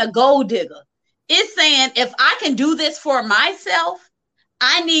not being a gold digger. It's saying, if I can do this for myself,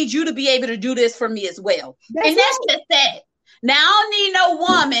 I need you to be able to do this for me as well. That's just that. Now, I don't need no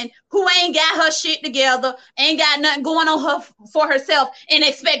woman who who ain't got her shit together, ain't got nothing going on her for herself, and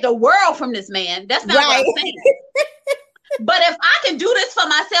expect the world from this man. That's not what I'm saying. But if I can do this for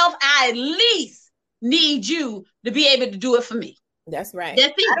myself, I at least need you to be able to do it for me. That's right.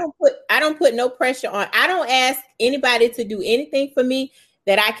 That's it. I don't put no pressure on. I don't ask anybody to do anything for me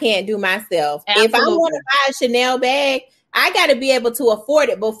that I can't do myself. Absolutely. If I want to buy a Chanel bag, I got to be able to afford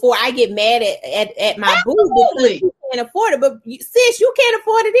it before I get mad at my boo because you can't afford it. But sis, you can't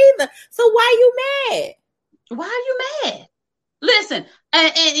afford it either. So why you mad? Why are you mad? Listen,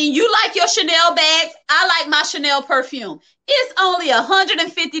 and you like your Chanel bags. I like my Chanel perfume. It's only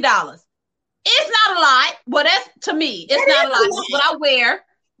 $150. It's not a lot. Well, that's to me. It's not a lot. That's what I wear.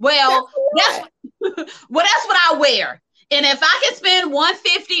 Well, that's what I wear. And if I can spend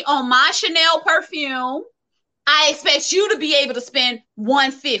 $150 on my Chanel perfume, I expect you to be able to spend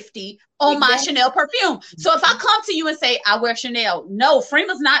 $150 on my Chanel perfume. So if I come to you and say, I wear Chanel, no,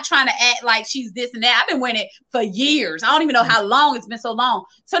 Freema's not trying to act like she's this and that. I've been wearing it for years. I don't even know how long it's been so long.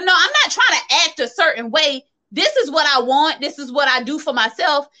 So no, I'm not trying to act a certain way. This is what I want. This is what I do for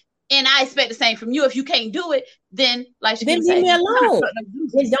myself. And I expect the same from you. If you can't do it, then like she then leave me alone.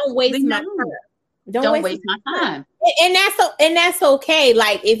 Then don't waste my time. Don't waste my time. And that's okay.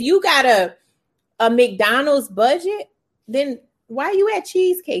 Like if you got a McDonald's budget, then why you at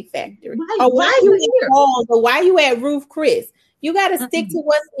Cheesecake Factory? Or why you at Walls? Or why you at Ruth Chris? You got to stick to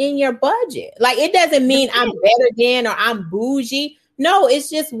what's in your budget. Like it doesn't mean I'm better than or I'm bougie. No, it's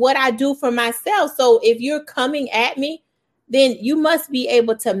just what I do for myself. So if you're coming at me, then you must be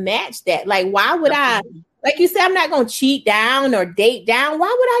able to match that. Like why would I? Like you said, I'm not going to cheat down or date down. Why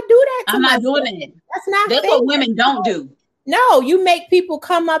would I do that? I'm not doing it. That's what women don't do. No, you make people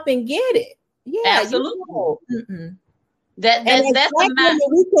come up and get it. Yeah, absolutely. That's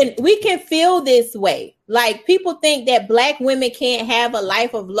we can feel this way. Like people think that Black women can't have a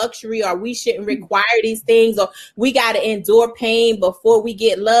life of luxury, or we shouldn't require these things, or we got to endure pain before we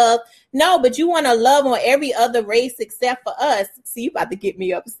get love. No, but you want to love on every other race except for us. See, you about to get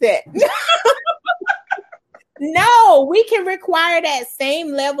me upset. No, we can require that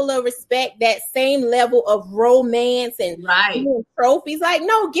same level of respect, that same level of romance and trophies. Like,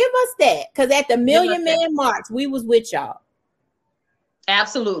 no, give us that. Because at the Million Man March, we was with y'all.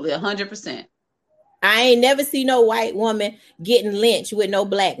 Absolutely, 100%. I ain't never see no white woman getting lynched with no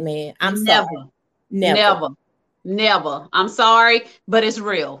Black man. I'm sorry. Never. I'm sorry, but it's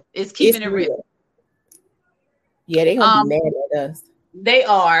real. It's keeping it real. Yeah, they gonna be mad at us. They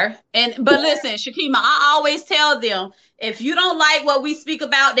are. But listen, Shakima, I always tell them, if you don't like what we speak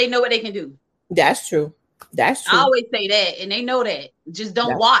about, they know what they can do. That's true. I always say that, and they know that. Just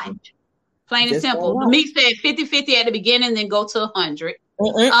don't watch. Plain and simple. Me said 50-50 at the beginning, then go to 100.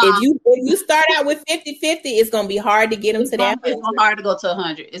 If you start out with 50-50, it's gonna be hard to get them to that. It's hard to go to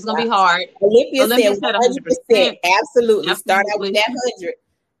 100. It's gonna be hard. Olympia said 100%. Absolutely. Start out with that 100.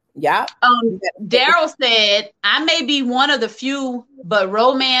 Yeah. Daryl said, I may be one of the few, but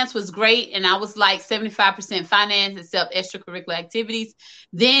romance was great. And I was like 75% finance except extracurricular activities.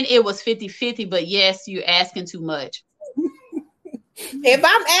 Then it was 50-50, but yes, you're asking too much. If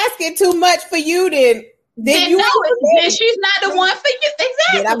I'm asking too much for you, then she's not the one for you.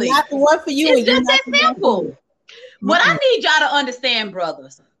 Exactly. Then I'm not the one for you. It's just that simple. What I need y'all to understand,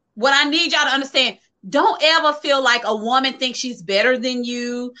 brothers, don't ever feel like a woman thinks she's better than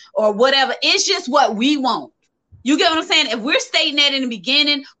you or whatever. It's just what we want. You get what I'm saying? If we're stating that in the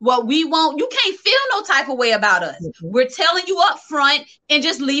beginning, what we want, you can't feel no type of way about us. We're telling you up front, and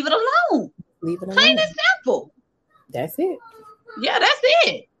just leave it alone. Plain and simple. That's it. Yeah, that's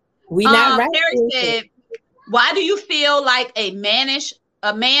it. We not right. Terry said, why do you feel like a man is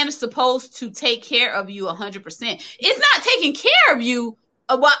supposed to take care of you 100%? It's not taking care of you.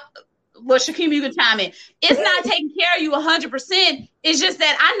 Well, Shakima, you can chime in. It's not taking care of you 100%. It's just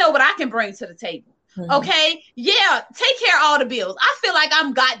that I know what I can bring to the table. Okay? Yeah, take care of all the bills. I feel like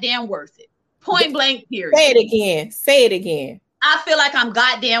I'm goddamn worth it. Point blank, period. Say it again. I feel like I'm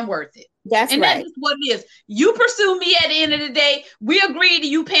goddamn worth it. That's right. That's what it is. You pursue me at the end of the day. We agreed to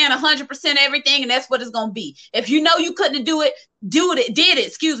you paying 100% everything, and that's what it's going to be. If you know you couldn't did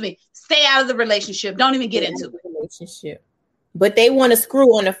it, stay out of the relationship. Don't even get into it. Relationship. But they want to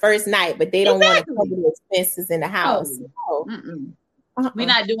screw on the first night, but they don't want to cover the expenses in the house. We're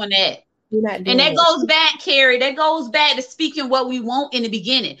not doing that. Goes back, Carrie. That goes back to speaking what we want in the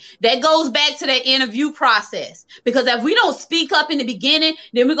beginning. That goes back to that interview process. Because if we don't speak up in the beginning,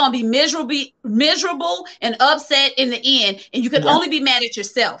 then we're going to be miserable and upset in the end. And you can only be mad at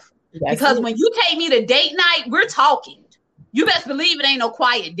yourself. Because when you take me to date night, we're talking. You best believe it ain't no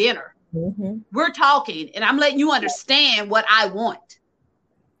quiet dinner. We're talking, and I'm letting you understand what I want.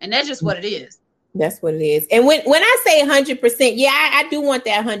 And that's just what it is. That's what it is. And when I say 100%, yeah, I do want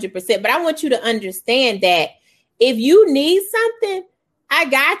that 100%, but I want you to understand that if you need something, I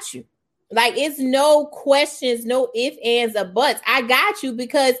got you. Like, it's no questions, no ifs, ands, or buts. I got you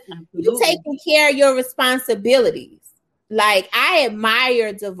because you're taking care of your responsibilities. Like, I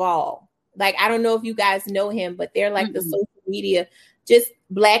admire Duvall. Like, I don't know if you guys know him, but they're like the social media, just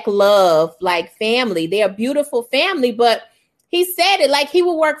Black love, like family. They're a beautiful family, but he said it like he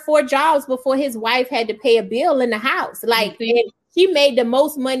would work 4 jobs before his wife had to pay a bill in the house. Like, and she made the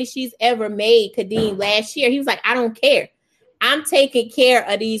most money she's ever made, Kadeem, last year. He was like, I don't care. I'm taking care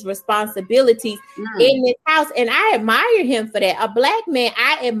of these responsibilities in this house. And I admire him for that. A Black man,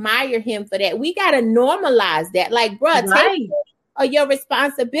 I admire him for that. We got to normalize that. Like, bro, take care of your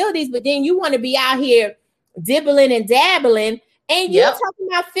responsibilities, but then you want to be out here dibbling and dabbling, and you're talking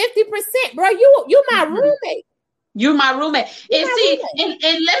about 50%, bro. You my roommate. You're my roommate. And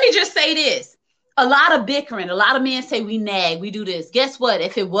let me just say this. A lot of bickering. A lot of men say we nag, we do this. Guess what?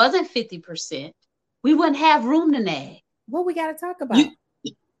 If it wasn't 50%, we wouldn't have room to nag. What we got to talk about?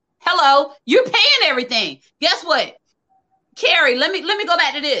 Hello, you're paying everything. Guess what? Carrie, let me go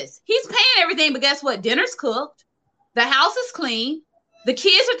back to this. He's paying everything, but guess what? Dinner's cooked. The house is clean. The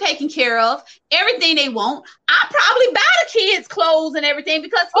kids are taken care of. Everything they want. I probably buy the kids clothes and everything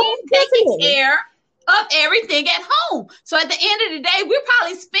because he's taking care of everything at home. So at the end of the day, we're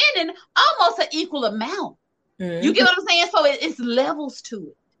probably spending almost an equal amount. You get what I'm saying? So it's levels to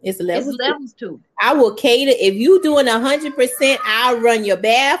it. It's levels to it. I will cater. If you doing 100%, I'll run your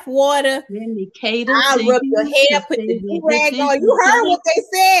bath water. I'll rub your hair, put the rag on. You heard what they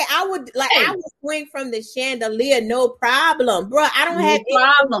said. I would swing from the chandelier, no problem, bro. I don't have any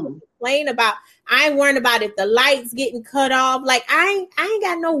problem to complain about. I ain't worrying about if the lights getting cut off. Like, I ain't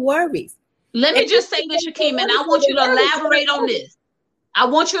got no worries. Let me just say this, Shakim, and I want you to elaborate on this. I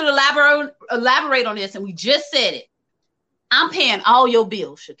want you to elaborate on this, and we just said it. I'm paying all your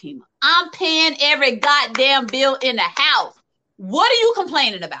bills, Shakima. I'm paying every goddamn bill in the house. What are you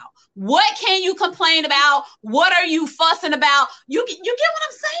complaining about? What can you complain about? What are you fussing about? You get what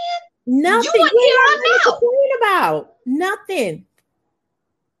I'm saying? Nothing. You want to about nothing.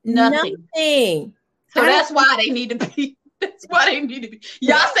 So that's why they need to be. That's why they need to be.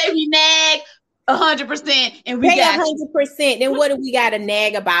 Y'all say we nag 100%, and we pay 100%. Then what do we got to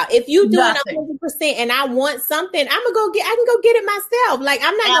nag about? If you doing 100% and I want something, I can go get it myself. Like,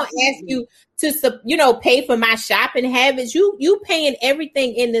 I'm not gonna ask you to pay for my shopping habits. You paying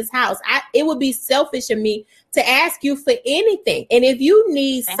everything in this house. It would be selfish of me to ask you for anything. And if you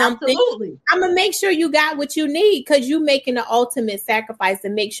need something, I'm gonna make sure you got what you need, because you making the ultimate sacrifice to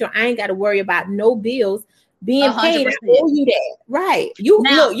make sure I ain't got to worry about no bills being 100%. Paid. I owe you that, right? You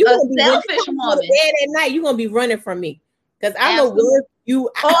gonna be selfish woman. Bed at night. You gonna be running from me because I'm gonna work you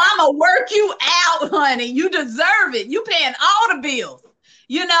out. Oh, I'm gonna work you out, honey. You deserve it. You paying all the bills,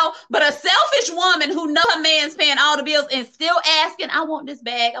 But a selfish woman who knows her man's paying all the bills and still asking, "I want this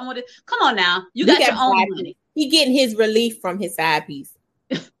bag. I want it." Come on now, you got your own money. He getting his relief from his side piece.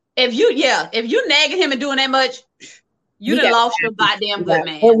 If you nagging him and doing that much, you done lost your goddamn good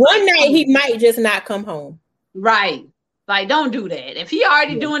man. And one night he might just not come home. Right. Like, don't do that. If he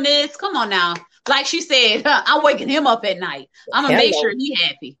already doing this, come on now. Like she said, I'm waking him up at night. I'm going to make sure he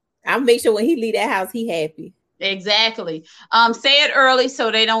happy. I'll make sure when he leave that house, he happy. Exactly. Say it early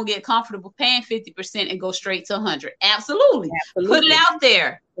so they don't get comfortable paying 50% and go straight to 100. Absolutely. Put it out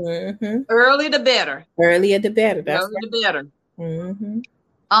there. Mm-hmm. Early the better. Earlier the better. That's early the better.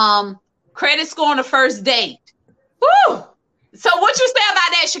 Mm-hmm. Credit score on the first date. Woo! So what you say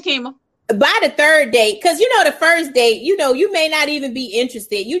about that, Shakima? By the third date, because the first date, you may not even be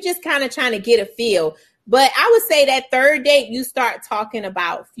interested. You just kind of trying to get a feel. But I would say that third date, you start talking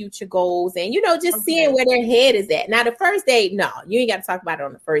about future goals and, just seeing where their head is at. Now, the first date, no, you ain't got to talk about it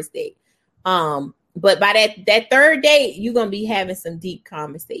on the first date. But by that third date, you're going to be having some deep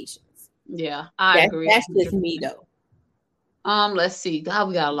conversations. Yeah, I agree. That's just me, though. Let's see. God,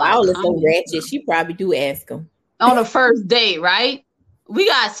 we got a lot. Paul is so ratchet. She probably do ask him. On the first date, right? We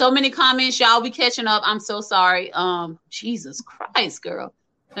got so many comments, y'all. We catching up. I'm so sorry. Jesus Christ, girl.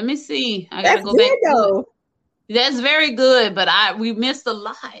 Let me see. I gotta go back. Though. That's very good, but we missed a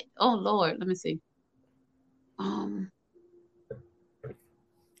lot. Oh Lord, let me see.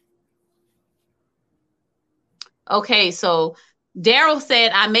 Okay, so Daryl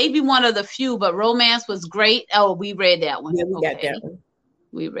said, I may be one of the few, but romance was great. Oh, we read that one. Yeah, we got that one.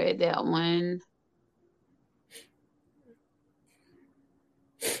 We read that one.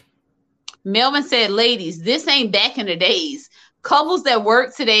 Melvin said, ladies, this ain't back in the days. Couples that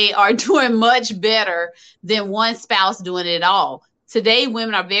work today are doing much better than one spouse doing it all. Today,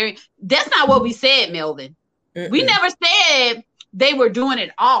 women are that's not what we said, Melvin. We never said they were doing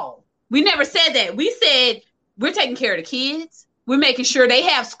it all. We never said that. We said we're taking care of the kids. We're making sure they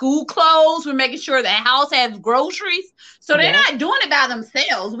have school clothes. We're making sure the house has groceries. So they're not doing it by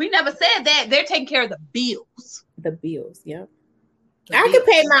themselves. We never said that. They're taking care of the bills. The bills, yeah. I can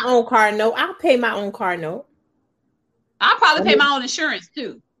pay my own car note. I'll pay my own car note. I'll probably pay my own insurance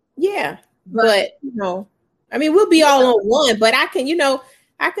too. Yeah. But I mean, we'll be all on one, but I can,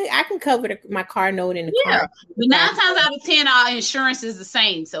 I can cover my car note in the car. But 9 times out of 10, our insurance is the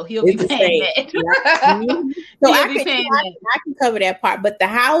same, so he'll be paying that. So I can cover that part. But the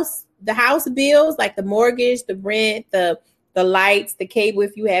house bills, like the mortgage, the rent, the lights, the cable,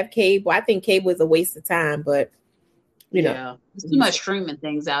 if you have cable, I think cable is a waste of time. But there's too much streaming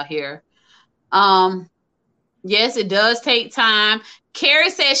things out here. Yes, it does take time. Carrie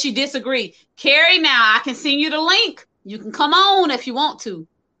says she disagrees. Carrie, now I can send you the link. You can come on if you want to.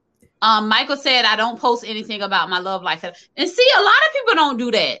 Michael said, I don't post anything about my love life. And see, a lot of people don't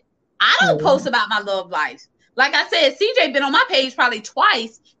do that. I don't post about my love life. Like I said, CJ been on my page probably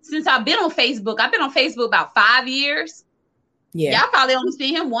twice since I've been on Facebook. I've been on Facebook about 5 years. Yeah. Y'all probably only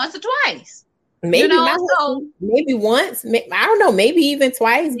see him once or twice. Maybe maybe once. I don't know. Maybe even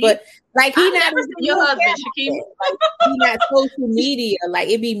twice. But like he's not your husband, Shakeem. Like, he not social media. Like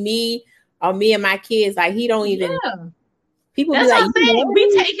it be me or me and my kids. Like he don't even. Yeah. People That's be like, what I'm saying.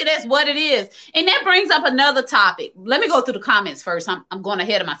 We take it as what it is. And that brings up another topic. Let me go through the comments first. I'm going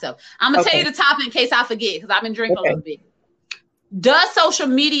ahead of myself. I'm going to tell you the topic in case I forget because I've been drinking a little bit. Does social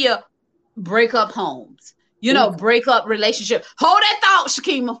media break up homes? Break up relationships? Hold that thought,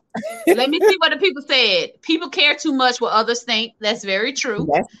 Shakima. Let me see what the people said. People care too much what others think. That's very true.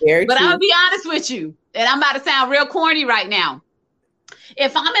 That's very true. But I'm going to be honest with you. And I'm about to sound real corny right now.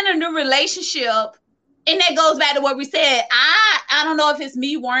 If I'm in a new relationship, and that goes back to what we said. I don't know if it's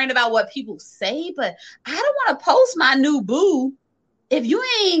me worrying about what people say, but I don't want to post my new boo if you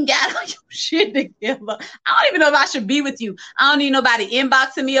ain't got all your shit together. I don't even know if I should be with you. I don't need nobody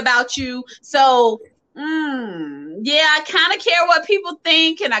inboxing me about you. So, I kind of care what people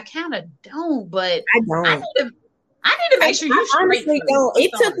think, and I kind of don't. But I don't. I need to make sure you honestly don't.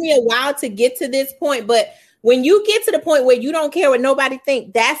 It took me a while to get to this point, but when you get to the point where you don't care what nobody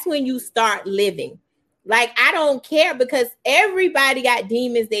thinks, that's when you start living. Like, I don't care because everybody got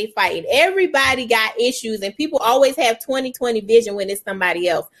demons they fighting. Everybody got issues, and people always have 20/20 vision when it's somebody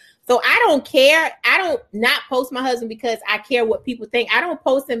else. So I don't care. I don't not post my husband because I care what people think. I don't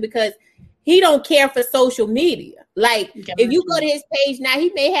post him because he don't care for social media. Like, if you go to his page now,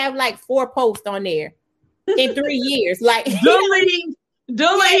 he may have like 4 posts on there in 3 years. Like, delete. He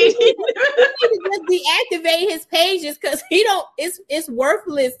just deactivate his pages because it's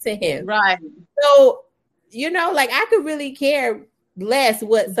worthless to him. Right. So, like I could really care less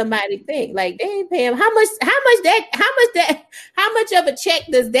what somebody think. Like they ain't paying how much of a check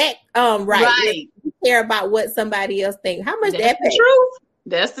does that write? Right. You care about what somebody else think. How much That's that pay? The truth.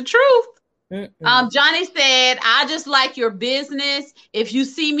 That's the truth. Johnny said, I just like your business. If you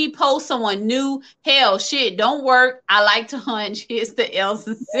see me post someone new, hell shit, don't work. I like to hunch. It's the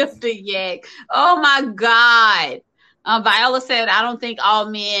Elsa Sifter yak. Oh my God. Viola said, I don't think all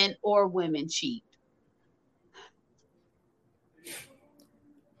men or women cheat.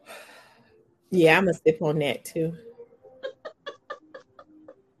 Yeah, I'm gonna sip on that too.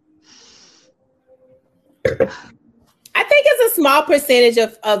 I think it's a small percentage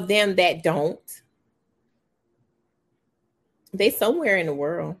of them that don't. They somewhere in the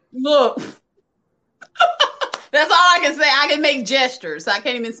world. Look, that's all I can say. I can make gestures. I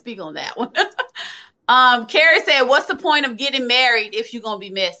can't even speak on that one. Carrie said, what's the point of getting married if you're going to be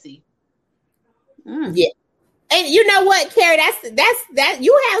messy? Yeah. And you know what, Carrie, that's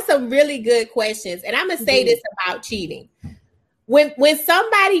you have some really good questions. And I'm going to say this about cheating. When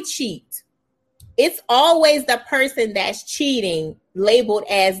somebody cheats, it's always the person that's cheating labeled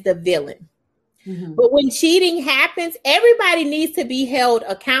as the villain. But when cheating happens, everybody needs to be held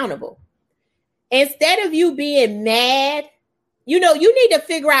accountable. Instead of you being mad, you need to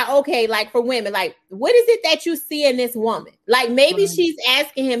figure out, okay, like for women, like what is it that you see in this woman? Like maybe she's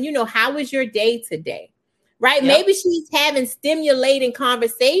asking him, how was your day today? Right? Yep. Maybe she's having stimulating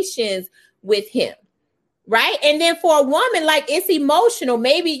conversations with him. Right? And then for a woman, like it's emotional.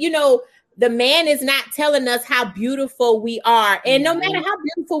 Maybe, the man is not telling us how beautiful we are. And no matter how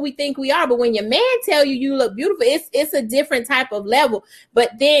beautiful we think we are, but when your man tell you look beautiful, it's a different type of level.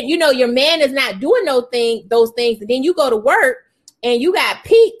 But then, your man is not doing those things. And then you go to work and you got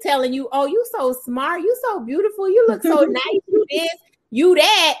Pete telling you, oh, you so smart. You so beautiful. You look so nice. You this, you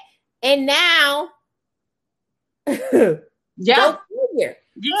that. And now Yeah. Go figure.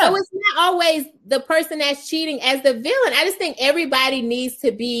 Yeah. So it's not always the person that's cheating as the villain. I just think everybody needs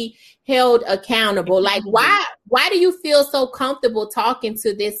to be held accountable. Like, why do you feel so comfortable talking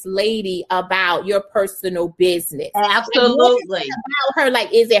to this lady about your personal business? Absolutely. Like, about her,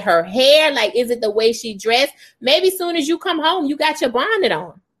 like, is it her hair? Like, is it the way she dressed? Maybe as soon as you come home, you got your bonnet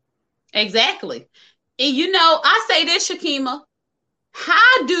on. Exactly. And you know, I say this, Shakima,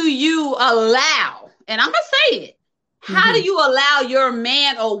 how do you allow, and I'm going to say it, how do you allow your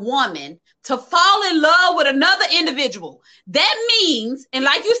man or woman to fall in love with another individual? That means, and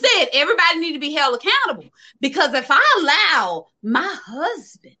like you said, everybody need to be held accountable. Because if I allow my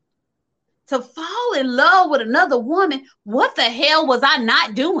husband to fall in love with another woman, what the hell was I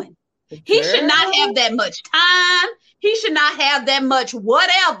not doing? He should not have that much time. He should not have that much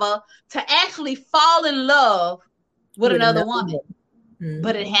whatever to actually fall in love with another woman.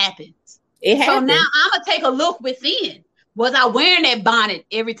 But it happens. So now I'm going to take a look within. Was I wearing that bonnet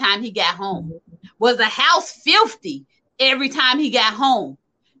every time he got home? Was the house filthy every time he got home?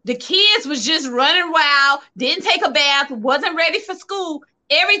 The kids was just running wild, didn't take a bath, wasn't ready for school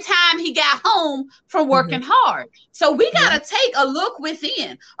every time he got home from working hard. So we got to take a look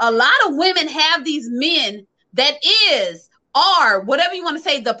within. A lot of women have these men that are, whatever you want to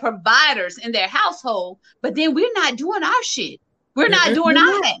say, the providers in their household, but then we're not doing our shit. We're not doing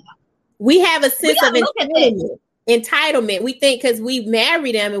our half. We have a sense of entitlement. We think because we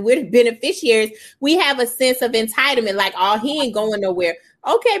married them and we're the beneficiaries, we have a sense of entitlement. Like, oh, he ain't going nowhere.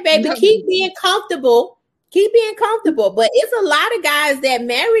 Okay, baby, keep being comfortable. Keep being comfortable. But it's a lot of guys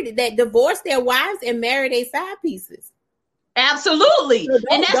that divorce their wives and marry their side pieces. Absolutely. So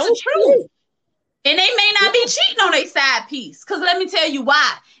and that's the truth. And they may not be cheating on their side piece. Because let me tell you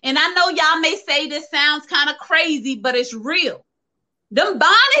why. And I know y'all may say this sounds kind of crazy, but it's real. Them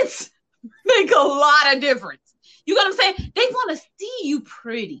bonnets make a lot of difference. You know what I'm saying? They want to see you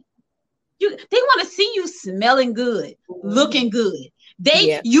pretty. They want to see you smelling good, looking good.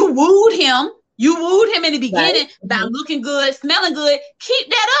 You wooed him. You wooed him in the beginning by looking good, smelling good. Keep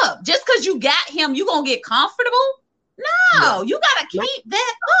that up. Just because you got him, you going to get comfortable? No, you got to keep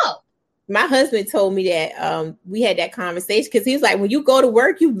that up. My husband told me that we had that conversation because he was like, when you go to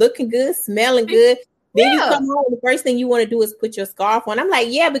work, you looking good, smelling good. Then you come home, the first thing you want to do is put your scarf on. I'm like,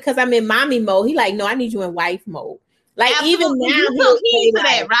 yeah, because I'm in mommy mode. He like, no, I need you in wife mode. Like, absolutely. Even now, he'll say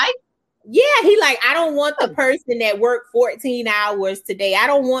that, right? Yeah, he like, I don't want the person that worked 14 hours today. I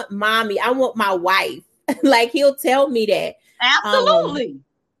don't want mommy. I want my wife. Like, he'll tell me that. Absolutely.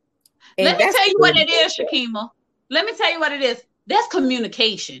 Let me tell you what it is, Shakima. Let me tell you what it is. That's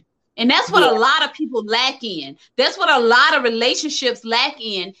communication. And that's what a lot of people lack in. That's what a lot of relationships lack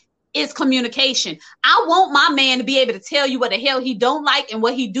in. Is communication. I want my man to be able to tell you what the hell he don't like and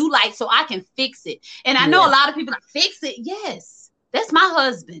what he do like so I can fix it. And I know a lot of people like, fix it. Yes, that's my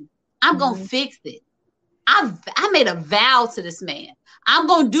husband. I'm going to fix it. I made a vow to this man. I'm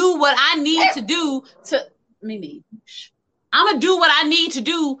going to do what I need to do I'm going to do what I need to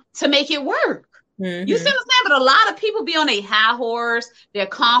do to make it work. You see what I'm saying? But a lot of people be on a high horse. They're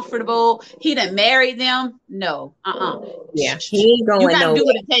comfortable. He done married them. No. Yeah. He ain't going nowhere. You got to do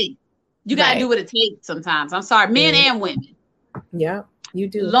what it takes. You got to do what it takes sometimes. I'm sorry. Men and women. Yeah, you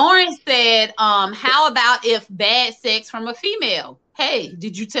do. Lauren said, how about if bad sex from a female? Hey,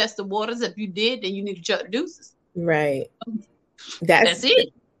 did you test the waters? If you did, then you need to chuck the deuces. Right. That's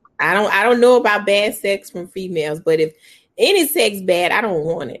it. I don't know about bad sex from females, but if any sex bad, I don't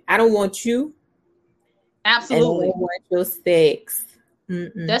want it. I don't want you. Absolutely. I don't want your sex.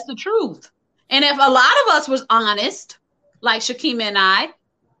 That's the truth. And if a lot of us was honest, like Shakima and I,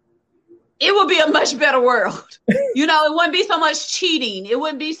 it would be a much better world. You know, it wouldn't be so much cheating. It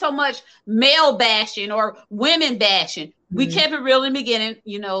wouldn't be so much male bashing or women bashing. We kept it real in the beginning.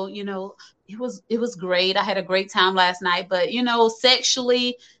 You know, it was great. I had a great time last night, but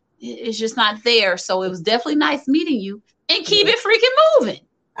sexually, it's just not there. So it was definitely nice meeting you and keep it freaking moving.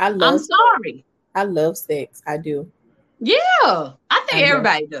 I'm sorry. I love sex. I do. Yeah. I think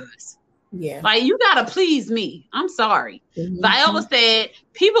everybody does. Yeah. Like, you got to please me. I'm sorry. Viola said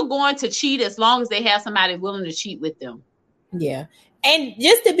people going to cheat as long as they have somebody willing to cheat with them. Yeah. And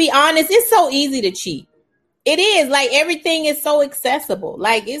just to be honest, it's so easy to cheat. It is. Like, everything is so accessible.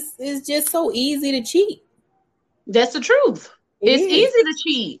 Like, it's just so easy to cheat. That's the truth. It's easy to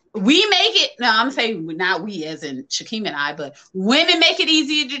cheat. We make it. Now, I'm saying not we as in Shakima and I, but women make it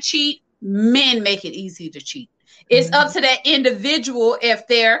easier to cheat. Men make it easy to cheat. It's up to that individual if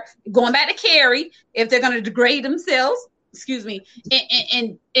they're going back to Carrie, if they're going to degrade themselves,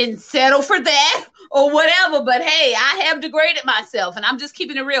 and settle for that or whatever. But hey, I have degraded myself and I'm just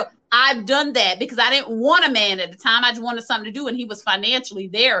keeping it real. I've done that because I didn't want a man at the time. I just wanted something to do, and he was financially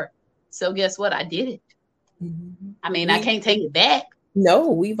there. So guess what? I did it. Mm-hmm. I mean, I can't take it back. No,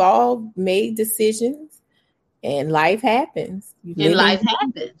 we've all made decisions, and life happens. Life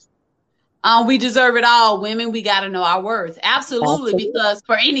happens. We deserve it all. Women, we got to know our worth. Absolutely. Because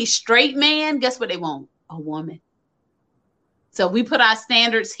for any straight man, guess what they want? A woman. So we put our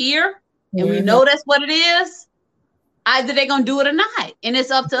standards here, and we know that's what it is. Either they're going to do it or not. And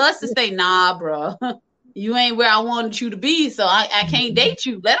it's up to us to say, nah, bro, you ain't where I wanted you to be. So I can't date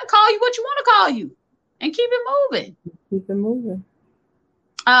you. Let them call you what you want to call you and keep it moving. Keep it moving.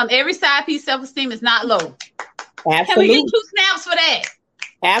 Every side piece self-esteem is not low. Absolutely. Can we get 2 snaps for that?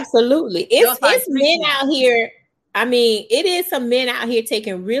 Absolutely. It's men out here. I mean, it is some men out here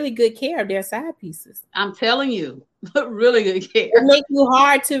taking really good care of their side pieces. I'm telling you, really good care. It makes you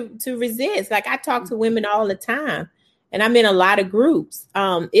hard to resist. Like I talk to women all the time, and I'm in a lot of groups.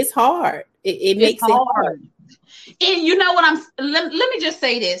 It's hard. It makes it hard. And you know what let me just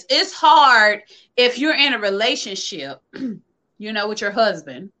say this. It's hard if you're in a relationship, with your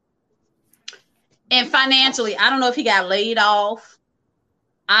husband. And financially, I don't know if he got laid off.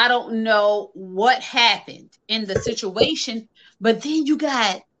 I don't know what happened in the situation, but then you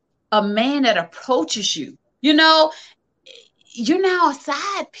got a man that approaches you. You're now a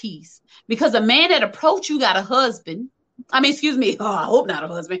side piece because a man that approached you got a husband. I hope not a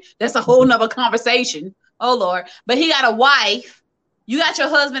husband. That's a whole nother conversation. Oh, Lord. But he got a wife. You got your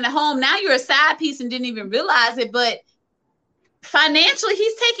husband at home. Now you're a side piece and didn't even realize it. But financially,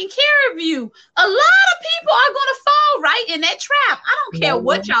 he's taking care of you. A lot of people are going to fall right in that trap. I don't care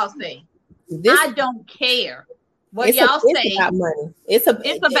what y'all say. I don't care what y'all say. It's about money. It's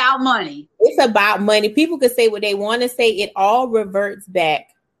about money. It's about money. People can say what they want to say. It all reverts back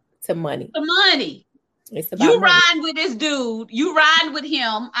to money. The money. It's about you money. Riding with this dude. You riding with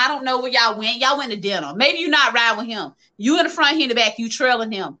him. I don't know where y'all went. Y'all went to dinner. Maybe you're not riding with him. You in the front, he in the back. You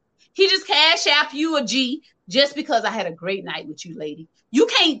trailing him. He just cash app you a G just because I had a great night with you, lady. You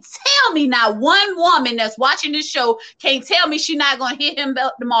can't tell me not one woman that's watching this show can't tell me she's not going to hit him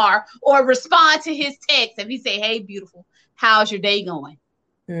up tomorrow or respond to his text if he say, hey, beautiful, how's your day going?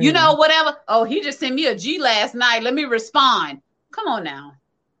 Whatever. Oh, he just sent me a G last night. Let me respond. Come on now.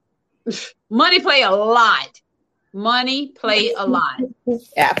 Money play a lot. Money play a lot.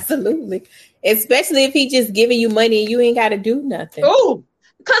 Absolutely. Especially if he just giving you money and you ain't got to do nothing. Oh,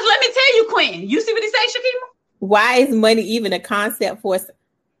 because let me tell you, Quentin, you see what he say, Shakima? Why is money even a concept for us?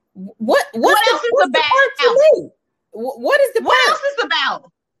 What else is about? What is the What else is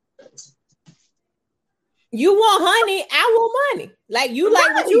about? You want honey, I want money. Like you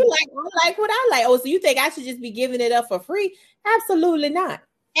like what you like, I like what I like. Oh, so you think I should just be giving it up for free? Absolutely not.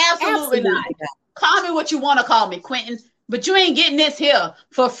 Absolutely not. Call me what you want to call me, Quentin, but you ain't getting this here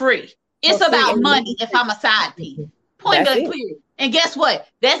for free. It's about money if I'm a side piece. Point blank clear. And guess what?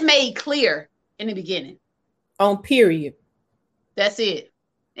 That's made clear in the beginning. On period. That's it.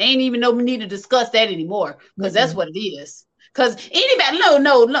 Ain't even no need to discuss that anymore because that's what it is. Because anybody,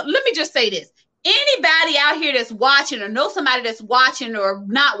 no, let me just say this. Anybody out here that's watching or know somebody that's watching or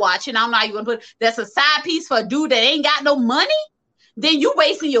not watching, I'm not even put that's a side piece for a dude that ain't got no money, then you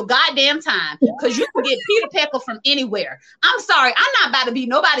wasting your goddamn time because you can get Peter Pecker from anywhere. I'm sorry, I'm not about to be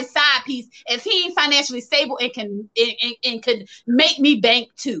nobody's side piece if he ain't financially stable and can make me bank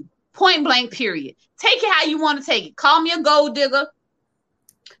too. Point blank, period. Take it how you want to take it. Call me a gold digger.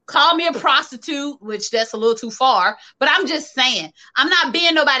 Call me a prostitute, which that's a little too far. But I'm just saying, I'm not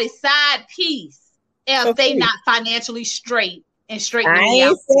being nobody's side piece if they not financially straight and straight. I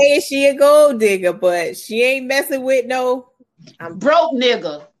ain't saying she a gold digger, but she ain't messing with no. I'm broke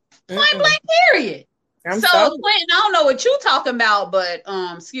nigga. Point blank, period. Quentin, I don't know what you talking about, but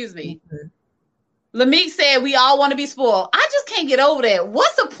excuse me. Lamique said we all want to be spoiled. I just can't get over that.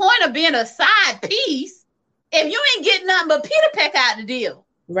 What's the point of being a side piece if you ain't getting nothing but Peter Peck out the deal?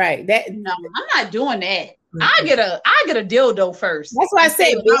 Right. No, I'm not doing that. I get a dildo first. That's why I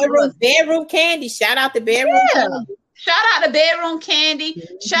say bedroom candy. Shout out to bedroom candy. Shout out to bedroom candy.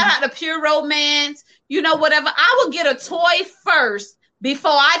 Shout out to Pure Romance. Whatever. I will get a toy first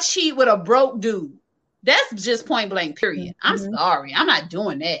before I cheat with a broke dude. That's just point blank, period. I'm sorry. I'm not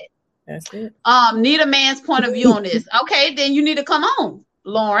doing that. That's it. Need a man's point of view on this. Okay, then you need to come on,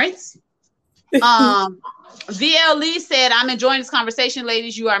 Lawrence. VL Lee said, I'm enjoying this conversation,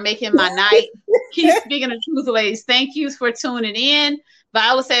 ladies. You are making my night. Keep speaking the truth, ladies. Thank you for tuning in.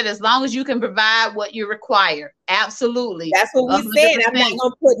 Viola said, as long as you can provide what you require. Absolutely. That's what we said. I'm not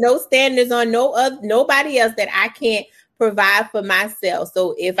going to put no standards on nobody else that I can't provide for myself.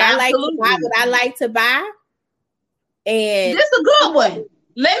 So if I like to buy what I like to buy, and this is a good one.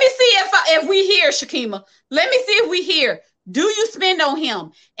 Let me see if we hear Shakima. Let me see if we hear. Do you spend on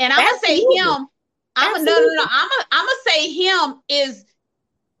him? And I'm gonna say him. I'm gonna say him is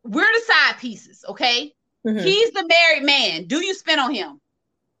we're the side pieces, okay? Mm-hmm. He's the married man. Do you spend on him?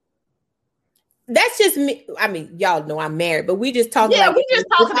 That's just me. I mean, y'all know I'm married, but we just talking. Yeah, we just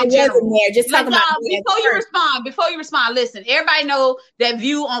talking in general. Married, just talking about before you respond. Listen, everybody know that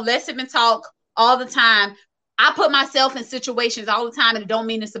view on Let's Sip and Talk all the time. I put myself in situations all the time, and it don't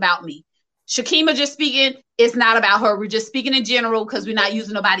mean it's about me. Shakima just speaking, it's not about her. We're just speaking in general because we're not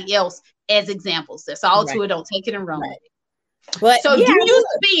using nobody else as examples. That's all to it. Don't take it and run with it. But so do you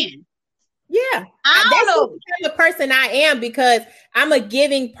spend? Yeah, I don't know the person I am because I'm a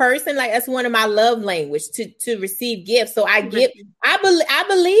giving person. Like that's one of my love language to receive gifts. So I give. I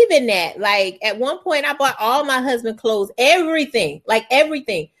believe in that. Like at one point, I bought all my husband clothes, everything, like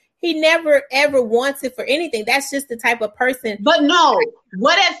everything. He never ever wants it for anything. That's just the type of person. But no,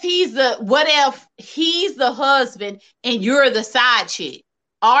 what if he's the husband and you're the side chick?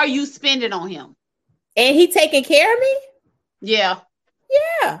 Are you spending on him? And he taking care of me? Yeah.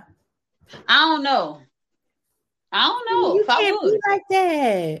 Yeah. I don't know. You can't be like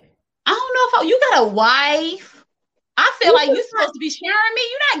that. I don't know if you got a wife. I feel like you're supposed to be sharing me.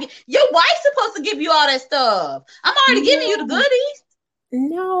 You're not. Your wife's supposed to give you all that stuff. I'm already giving you the goodies.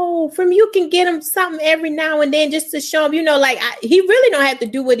 No, from you can get him something every now and then just to show him, like he really don't have to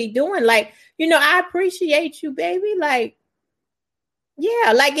do what he's doing. Like, I appreciate you, baby. Like,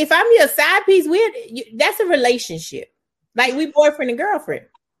 yeah, like if I'm your side piece, that's a relationship. Like we boyfriend and girlfriend.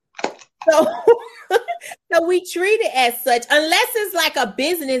 So we treat it as such, unless it's like a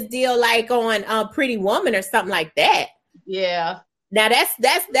business deal, like on Pretty Woman or something like that. Yeah. Now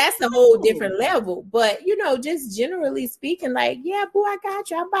that's a whole different level, but just generally speaking, like, yeah, boo, I got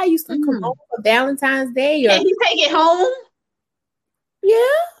you. I'll buy you some cologne for Valentine's Day. Can he take it home? Yeah,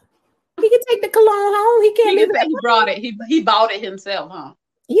 he can take the cologne home. He can't. He brought it. He bought it himself, huh?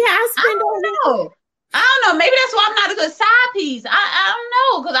 Yeah, I don't know. Maybe that's why I'm not a good side piece. I don't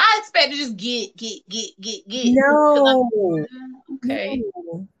know because I expect to just get. No. Okay.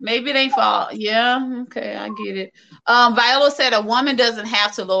 No. Maybe they fall. Yeah. Okay. I get it. Viola said a woman doesn't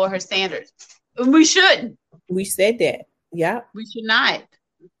have to lower her standards. We shouldn't. We said that. Yeah. We should not.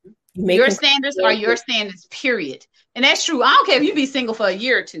 Your standards are your standards, period. And that's true. I don't care if you be single for a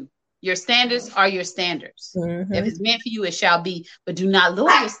year or two. Your standards are your standards. Mm-hmm. If it's meant for you, it shall be. But do not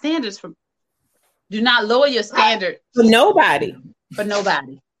lower your standards for. Do not lower your standard for nobody. For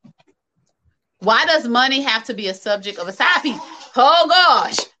nobody. Why does money have to be a subject of a side piece? Oh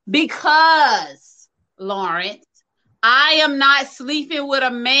gosh, because Lawrence, I am not sleeping with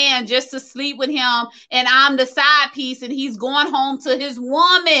a man just to sleep with him, and I'm the side piece, and he's going home to his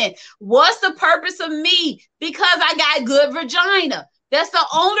woman. What's the purpose of me? Because I got good vagina. That's the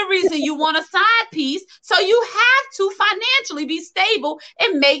only reason you want a side piece. So you have to financially be stable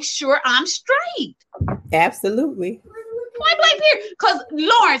and make sure I'm straight. Absolutely. Point blank here. Because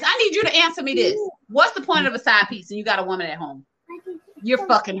Lawrence, I need you to answer me this. What's the point of a side piece and you got a woman at home? You're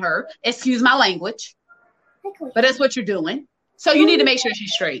fucking her. Excuse my language. But that's what you're doing. So you need to make sure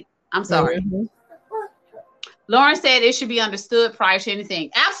she's straight. I'm sorry. Mm-hmm. Lawrence said it should be understood prior to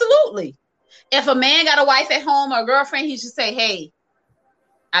anything. Absolutely. If a man got a wife at home or a girlfriend, he should say, hey,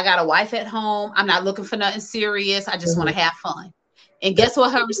 I got a wife at home. I'm not looking for nothing serious. I just want to have fun. And guess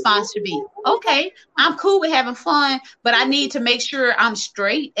what her response should be? Okay, I'm cool with having fun, but I need to make sure I'm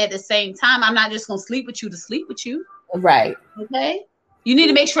straight at the same time. I'm not just going to sleep with you to sleep with you. Right. Okay. You need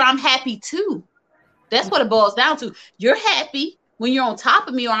to make sure I'm happy too. That's what it boils down to. You're happy when you're on top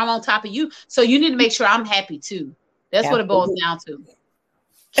of me or I'm on top of you. So you need to make sure I'm happy too. That's what it boils down to.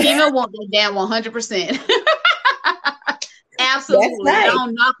 Kima wants that down 100%. Absolutely. Right. I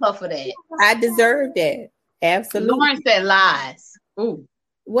don't knock her for that. I deserve that. Absolutely. Lauren said lies. Ooh.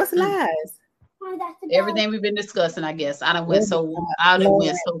 What's lies? Everything we've been discussing, I guess. I done went so.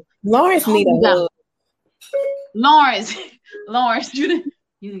 Lawrence need a hug. Lawrence, you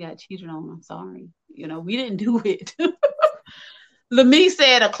didn't got cheated on. I'm sorry. We didn't do it. Lamie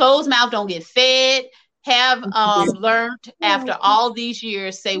said a closed mouth don't get fed. Have learned after all these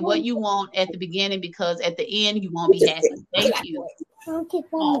years, say what you want at the beginning because at the end you won't be happy. Thank you.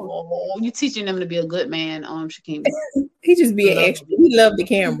 Oh, you teaching them to be a good man, Shakima. He just be an extra. He love the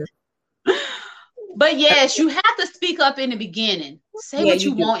camera. But yes, you have to speak up in the beginning. Say what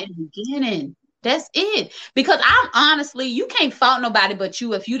you want in the beginning. That's it. Because honestly, you can't fault nobody but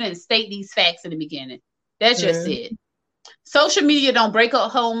you if you didn't state these facts in the beginning. That's just it. Social media don't break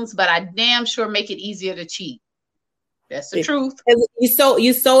up homes, but I damn sure make it easier to cheat. That's the truth.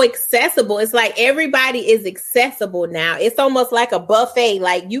 You're so accessible. It's like everybody is accessible now. It's almost like a buffet.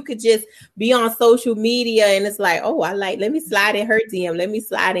 Like you could just be on social media and it's like, oh, let me slide in her DM. Let me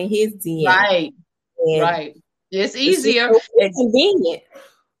slide in his DM. Right. And right. It's easier. It's convenient.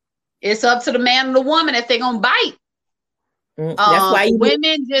 It's up to the man and the woman if they're going to bite. That's why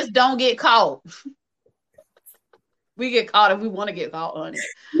women just don't get caught. We get caught if we want to get caught, honey.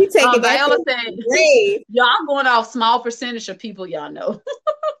 You take it back. Y'all going off small percentage of people y'all know.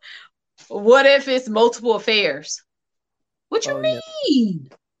 What if it's multiple affairs? What you mean?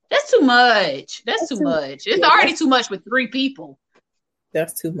 No. That's too much. That's too much. It's already too much with 3 people.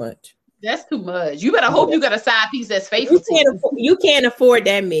 That's too much. That's too much. You better hope you got a side piece that's faithful to you. You can't afford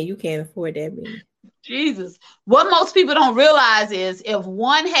that man. You can't afford that man. Jesus. What most people don't realize is if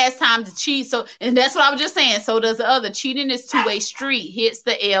one has time to cheat, and that's what I was just saying, so does the other. Cheating is two-way street. Hits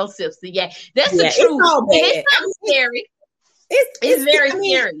the L, sips the yeah. That's the truth. It's all bad. It's scary. It's very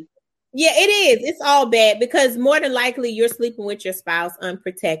scary. Yeah, it is. It's all bad because more than likely you're sleeping with your spouse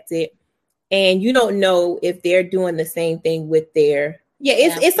unprotected and you don't know if they're doing the same thing with their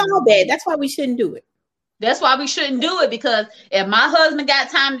it's all bad. That's why we shouldn't do it. That's why we shouldn't do it, because if my husband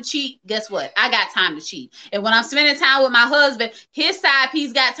got time to cheat, guess what? I got time to cheat. And when I'm spending time with my husband, his side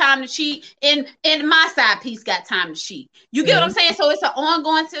piece got time to cheat, and my side piece got time to cheat. You get what I'm saying? So it's an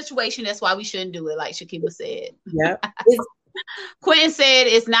ongoing situation. That's why we shouldn't do it, like Shakiba said. Yeah. Quentin said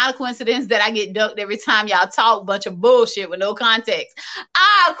it's not a coincidence that I get ducked every time y'all talk bunch of bullshit with no context.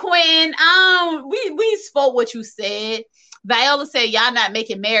 Quinn, we spoke what you said. Viola said y'all not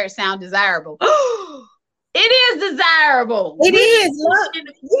making marriage sound desirable. It is desirable. It is.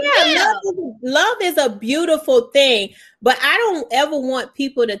 Love is a beautiful thing. But I don't ever want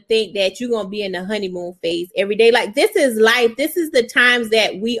people to think that you're going to be in the honeymoon phase every day. Like, this is life. This is the times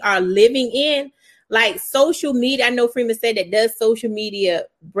that we are living in. Like, social media, I know Freeman said that does social media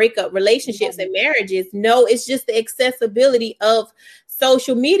break up relationships and marriages. No, it's just the accessibility of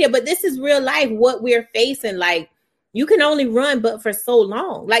social media. But this is real life, what we're facing. Like, you can only run but for so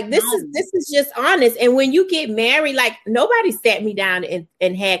long. Like this is just honest. And when you get married, like nobody sat me down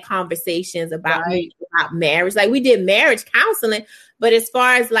and had conversations about marriage. Like we did marriage counseling, but as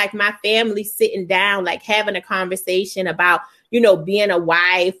far as like my family sitting down, like having a conversation about, being a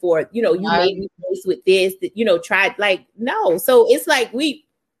wife or, you may be faced with this, try like, no. So it's like, we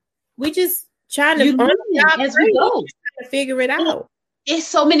just trying to figure it out. It's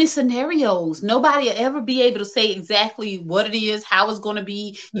so many scenarios. Nobody will ever be able to say exactly what it is, how it's going to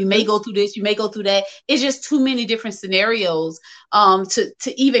be. You may go through this, you may go through that. It's just too many different scenarios to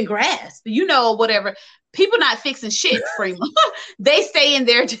even grasp, whatever. People not fixing shit, Freeman. They stay in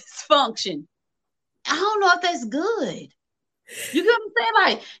their dysfunction. I don't know if that's good. You get what I'm saying?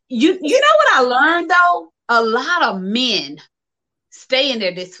 Like, you know what I learned, though? A lot of men stay in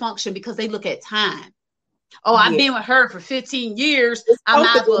their dysfunction because they look at time. Oh, I've been with her for 15 years. I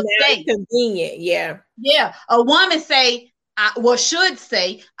might as well stay. Convenient, yeah. Yeah. A woman should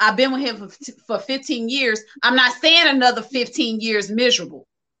say, I've been with him for 15 years. I'm not staying another 15 years miserable.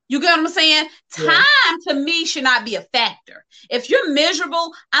 You get what I'm saying? Yeah. Time to me should not be a factor. If you're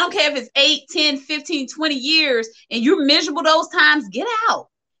miserable, I don't care if it's 8, 10, 15, 20 years, and you're miserable those times, get out.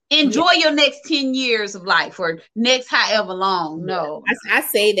 Enjoy your next 10 years of life or next however long. No. I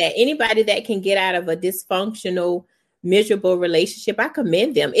say that anybody that can get out of a dysfunctional, miserable relationship, I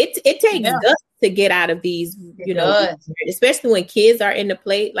commend them. It takes guts to get out of these, especially when kids are in the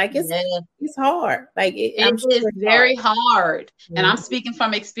play. Like it's hard. Like it's very hard. Mm-hmm. And I'm speaking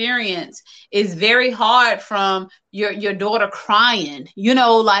from experience. It's very hard from your daughter crying,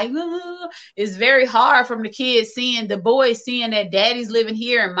 it's very hard from the kids seeing the boys seeing that daddy's living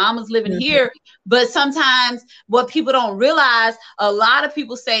here and mama's living here. But sometimes what people don't realize, a lot of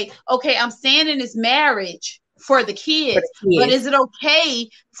people say, okay, I'm staying in this marriage for the kids, but is it okay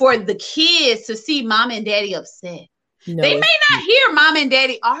for the kids to see mom and daddy upset? No. They may not hear mom and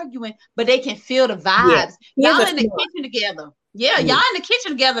daddy arguing, but they can feel the vibes. Y'all in the kitchen together. Y'all in the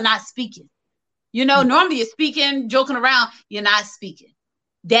kitchen together, not speaking. Normally you're speaking, joking around, you're not speaking.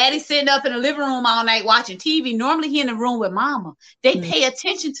 Daddy sitting up in the living room all night watching TV. Normally he in the room with mama. They pay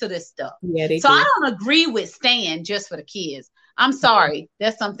attention to this stuff. Yeah, so do. I don't agree with staying just for the kids. I'm sorry.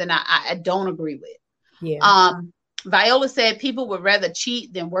 That's something I don't agree with. Yeah. Viola said people would rather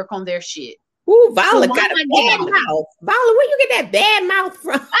cheat than work on their shit. Ooh, Viola got a bad mouth. Viola, where you get that bad mouth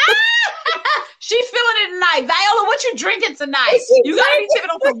from? She's feeling it tonight. Viola, what you drinking tonight? You gotta be tipping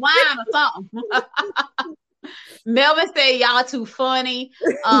on some wine or something. Melvin said y'all too funny.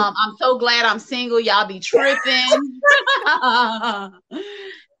 I'm so glad I'm single. Y'all be tripping.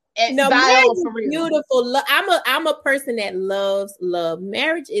 No, Viola, marriage is for real. beautiful. I'm a person that loves love.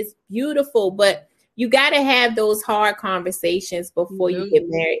 Marriage is beautiful, but you got to have those hard conversations before you get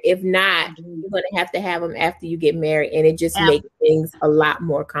married. If not, you're going to have them after you get married, and it just makes things a lot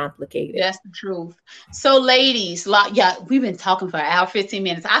more complicated. That's the truth. So, ladies, yeah, we've been talking for an hour, 15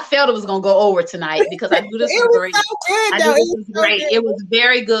 minutes. I felt it was going to go over tonight because I knew this was great. So good, I knew this was great. It was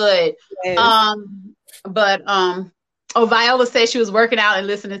very good. Yes. Oh, Viola said she was working out and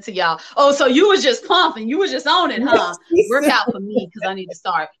listening to y'all. Oh, so you was just pumping. You was just on it, huh? Work out for me because I need to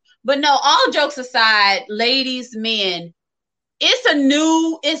start. But no, all jokes aside, ladies, men,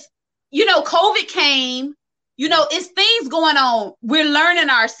 COVID came, it's things going on. We're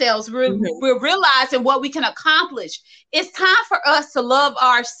learning ourselves. We're realizing what we can accomplish. It's time for us to love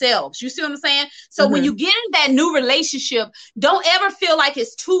ourselves. You see what I'm saying? So when you get in that new relationship, don't ever feel like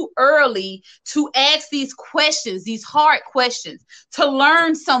it's too early to ask these questions, these hard questions, to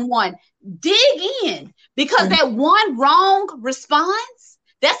learn someone. Dig in, because that one wrong response,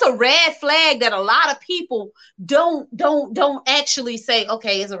 that's a red flag that a lot of people don't actually say,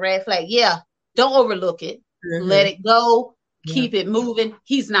 okay, it's a red flag. Yeah, don't overlook it. Let it go. Keep it moving.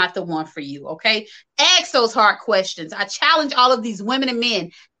 He's not the one for you. Okay. Ask those hard questions. I challenge all of these women and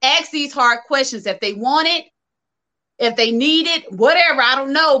men. Ask these hard questions. If they want it, if they need it, whatever, I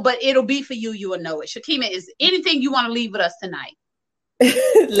don't know, but it'll be for you. You will know it. Shakima, is anything you want to leave with us tonight?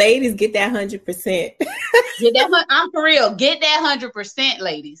 Ladies, get that 100%. I'm for real. Get that 100%,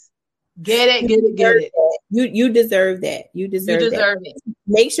 ladies. Get it. You deserve that. You deserve it.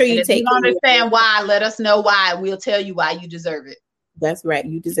 Make sure you take. If you don't understand why, let us know why. We'll tell you why you deserve it. That's right.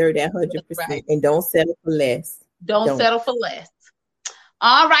 You deserve that 100%, and don't settle for less. Don't settle for less.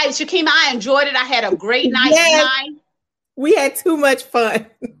 All right, Shakima, I enjoyed it. I had a great night tonight. We had too much fun.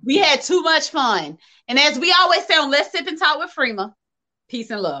 And as we always say on Let's Sip and Talk with Freema, peace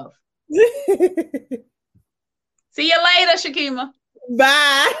and love. See you later, Shakima.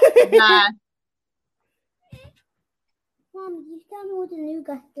 Bye. Bye. Mom, you tell me what the new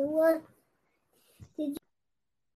guy was.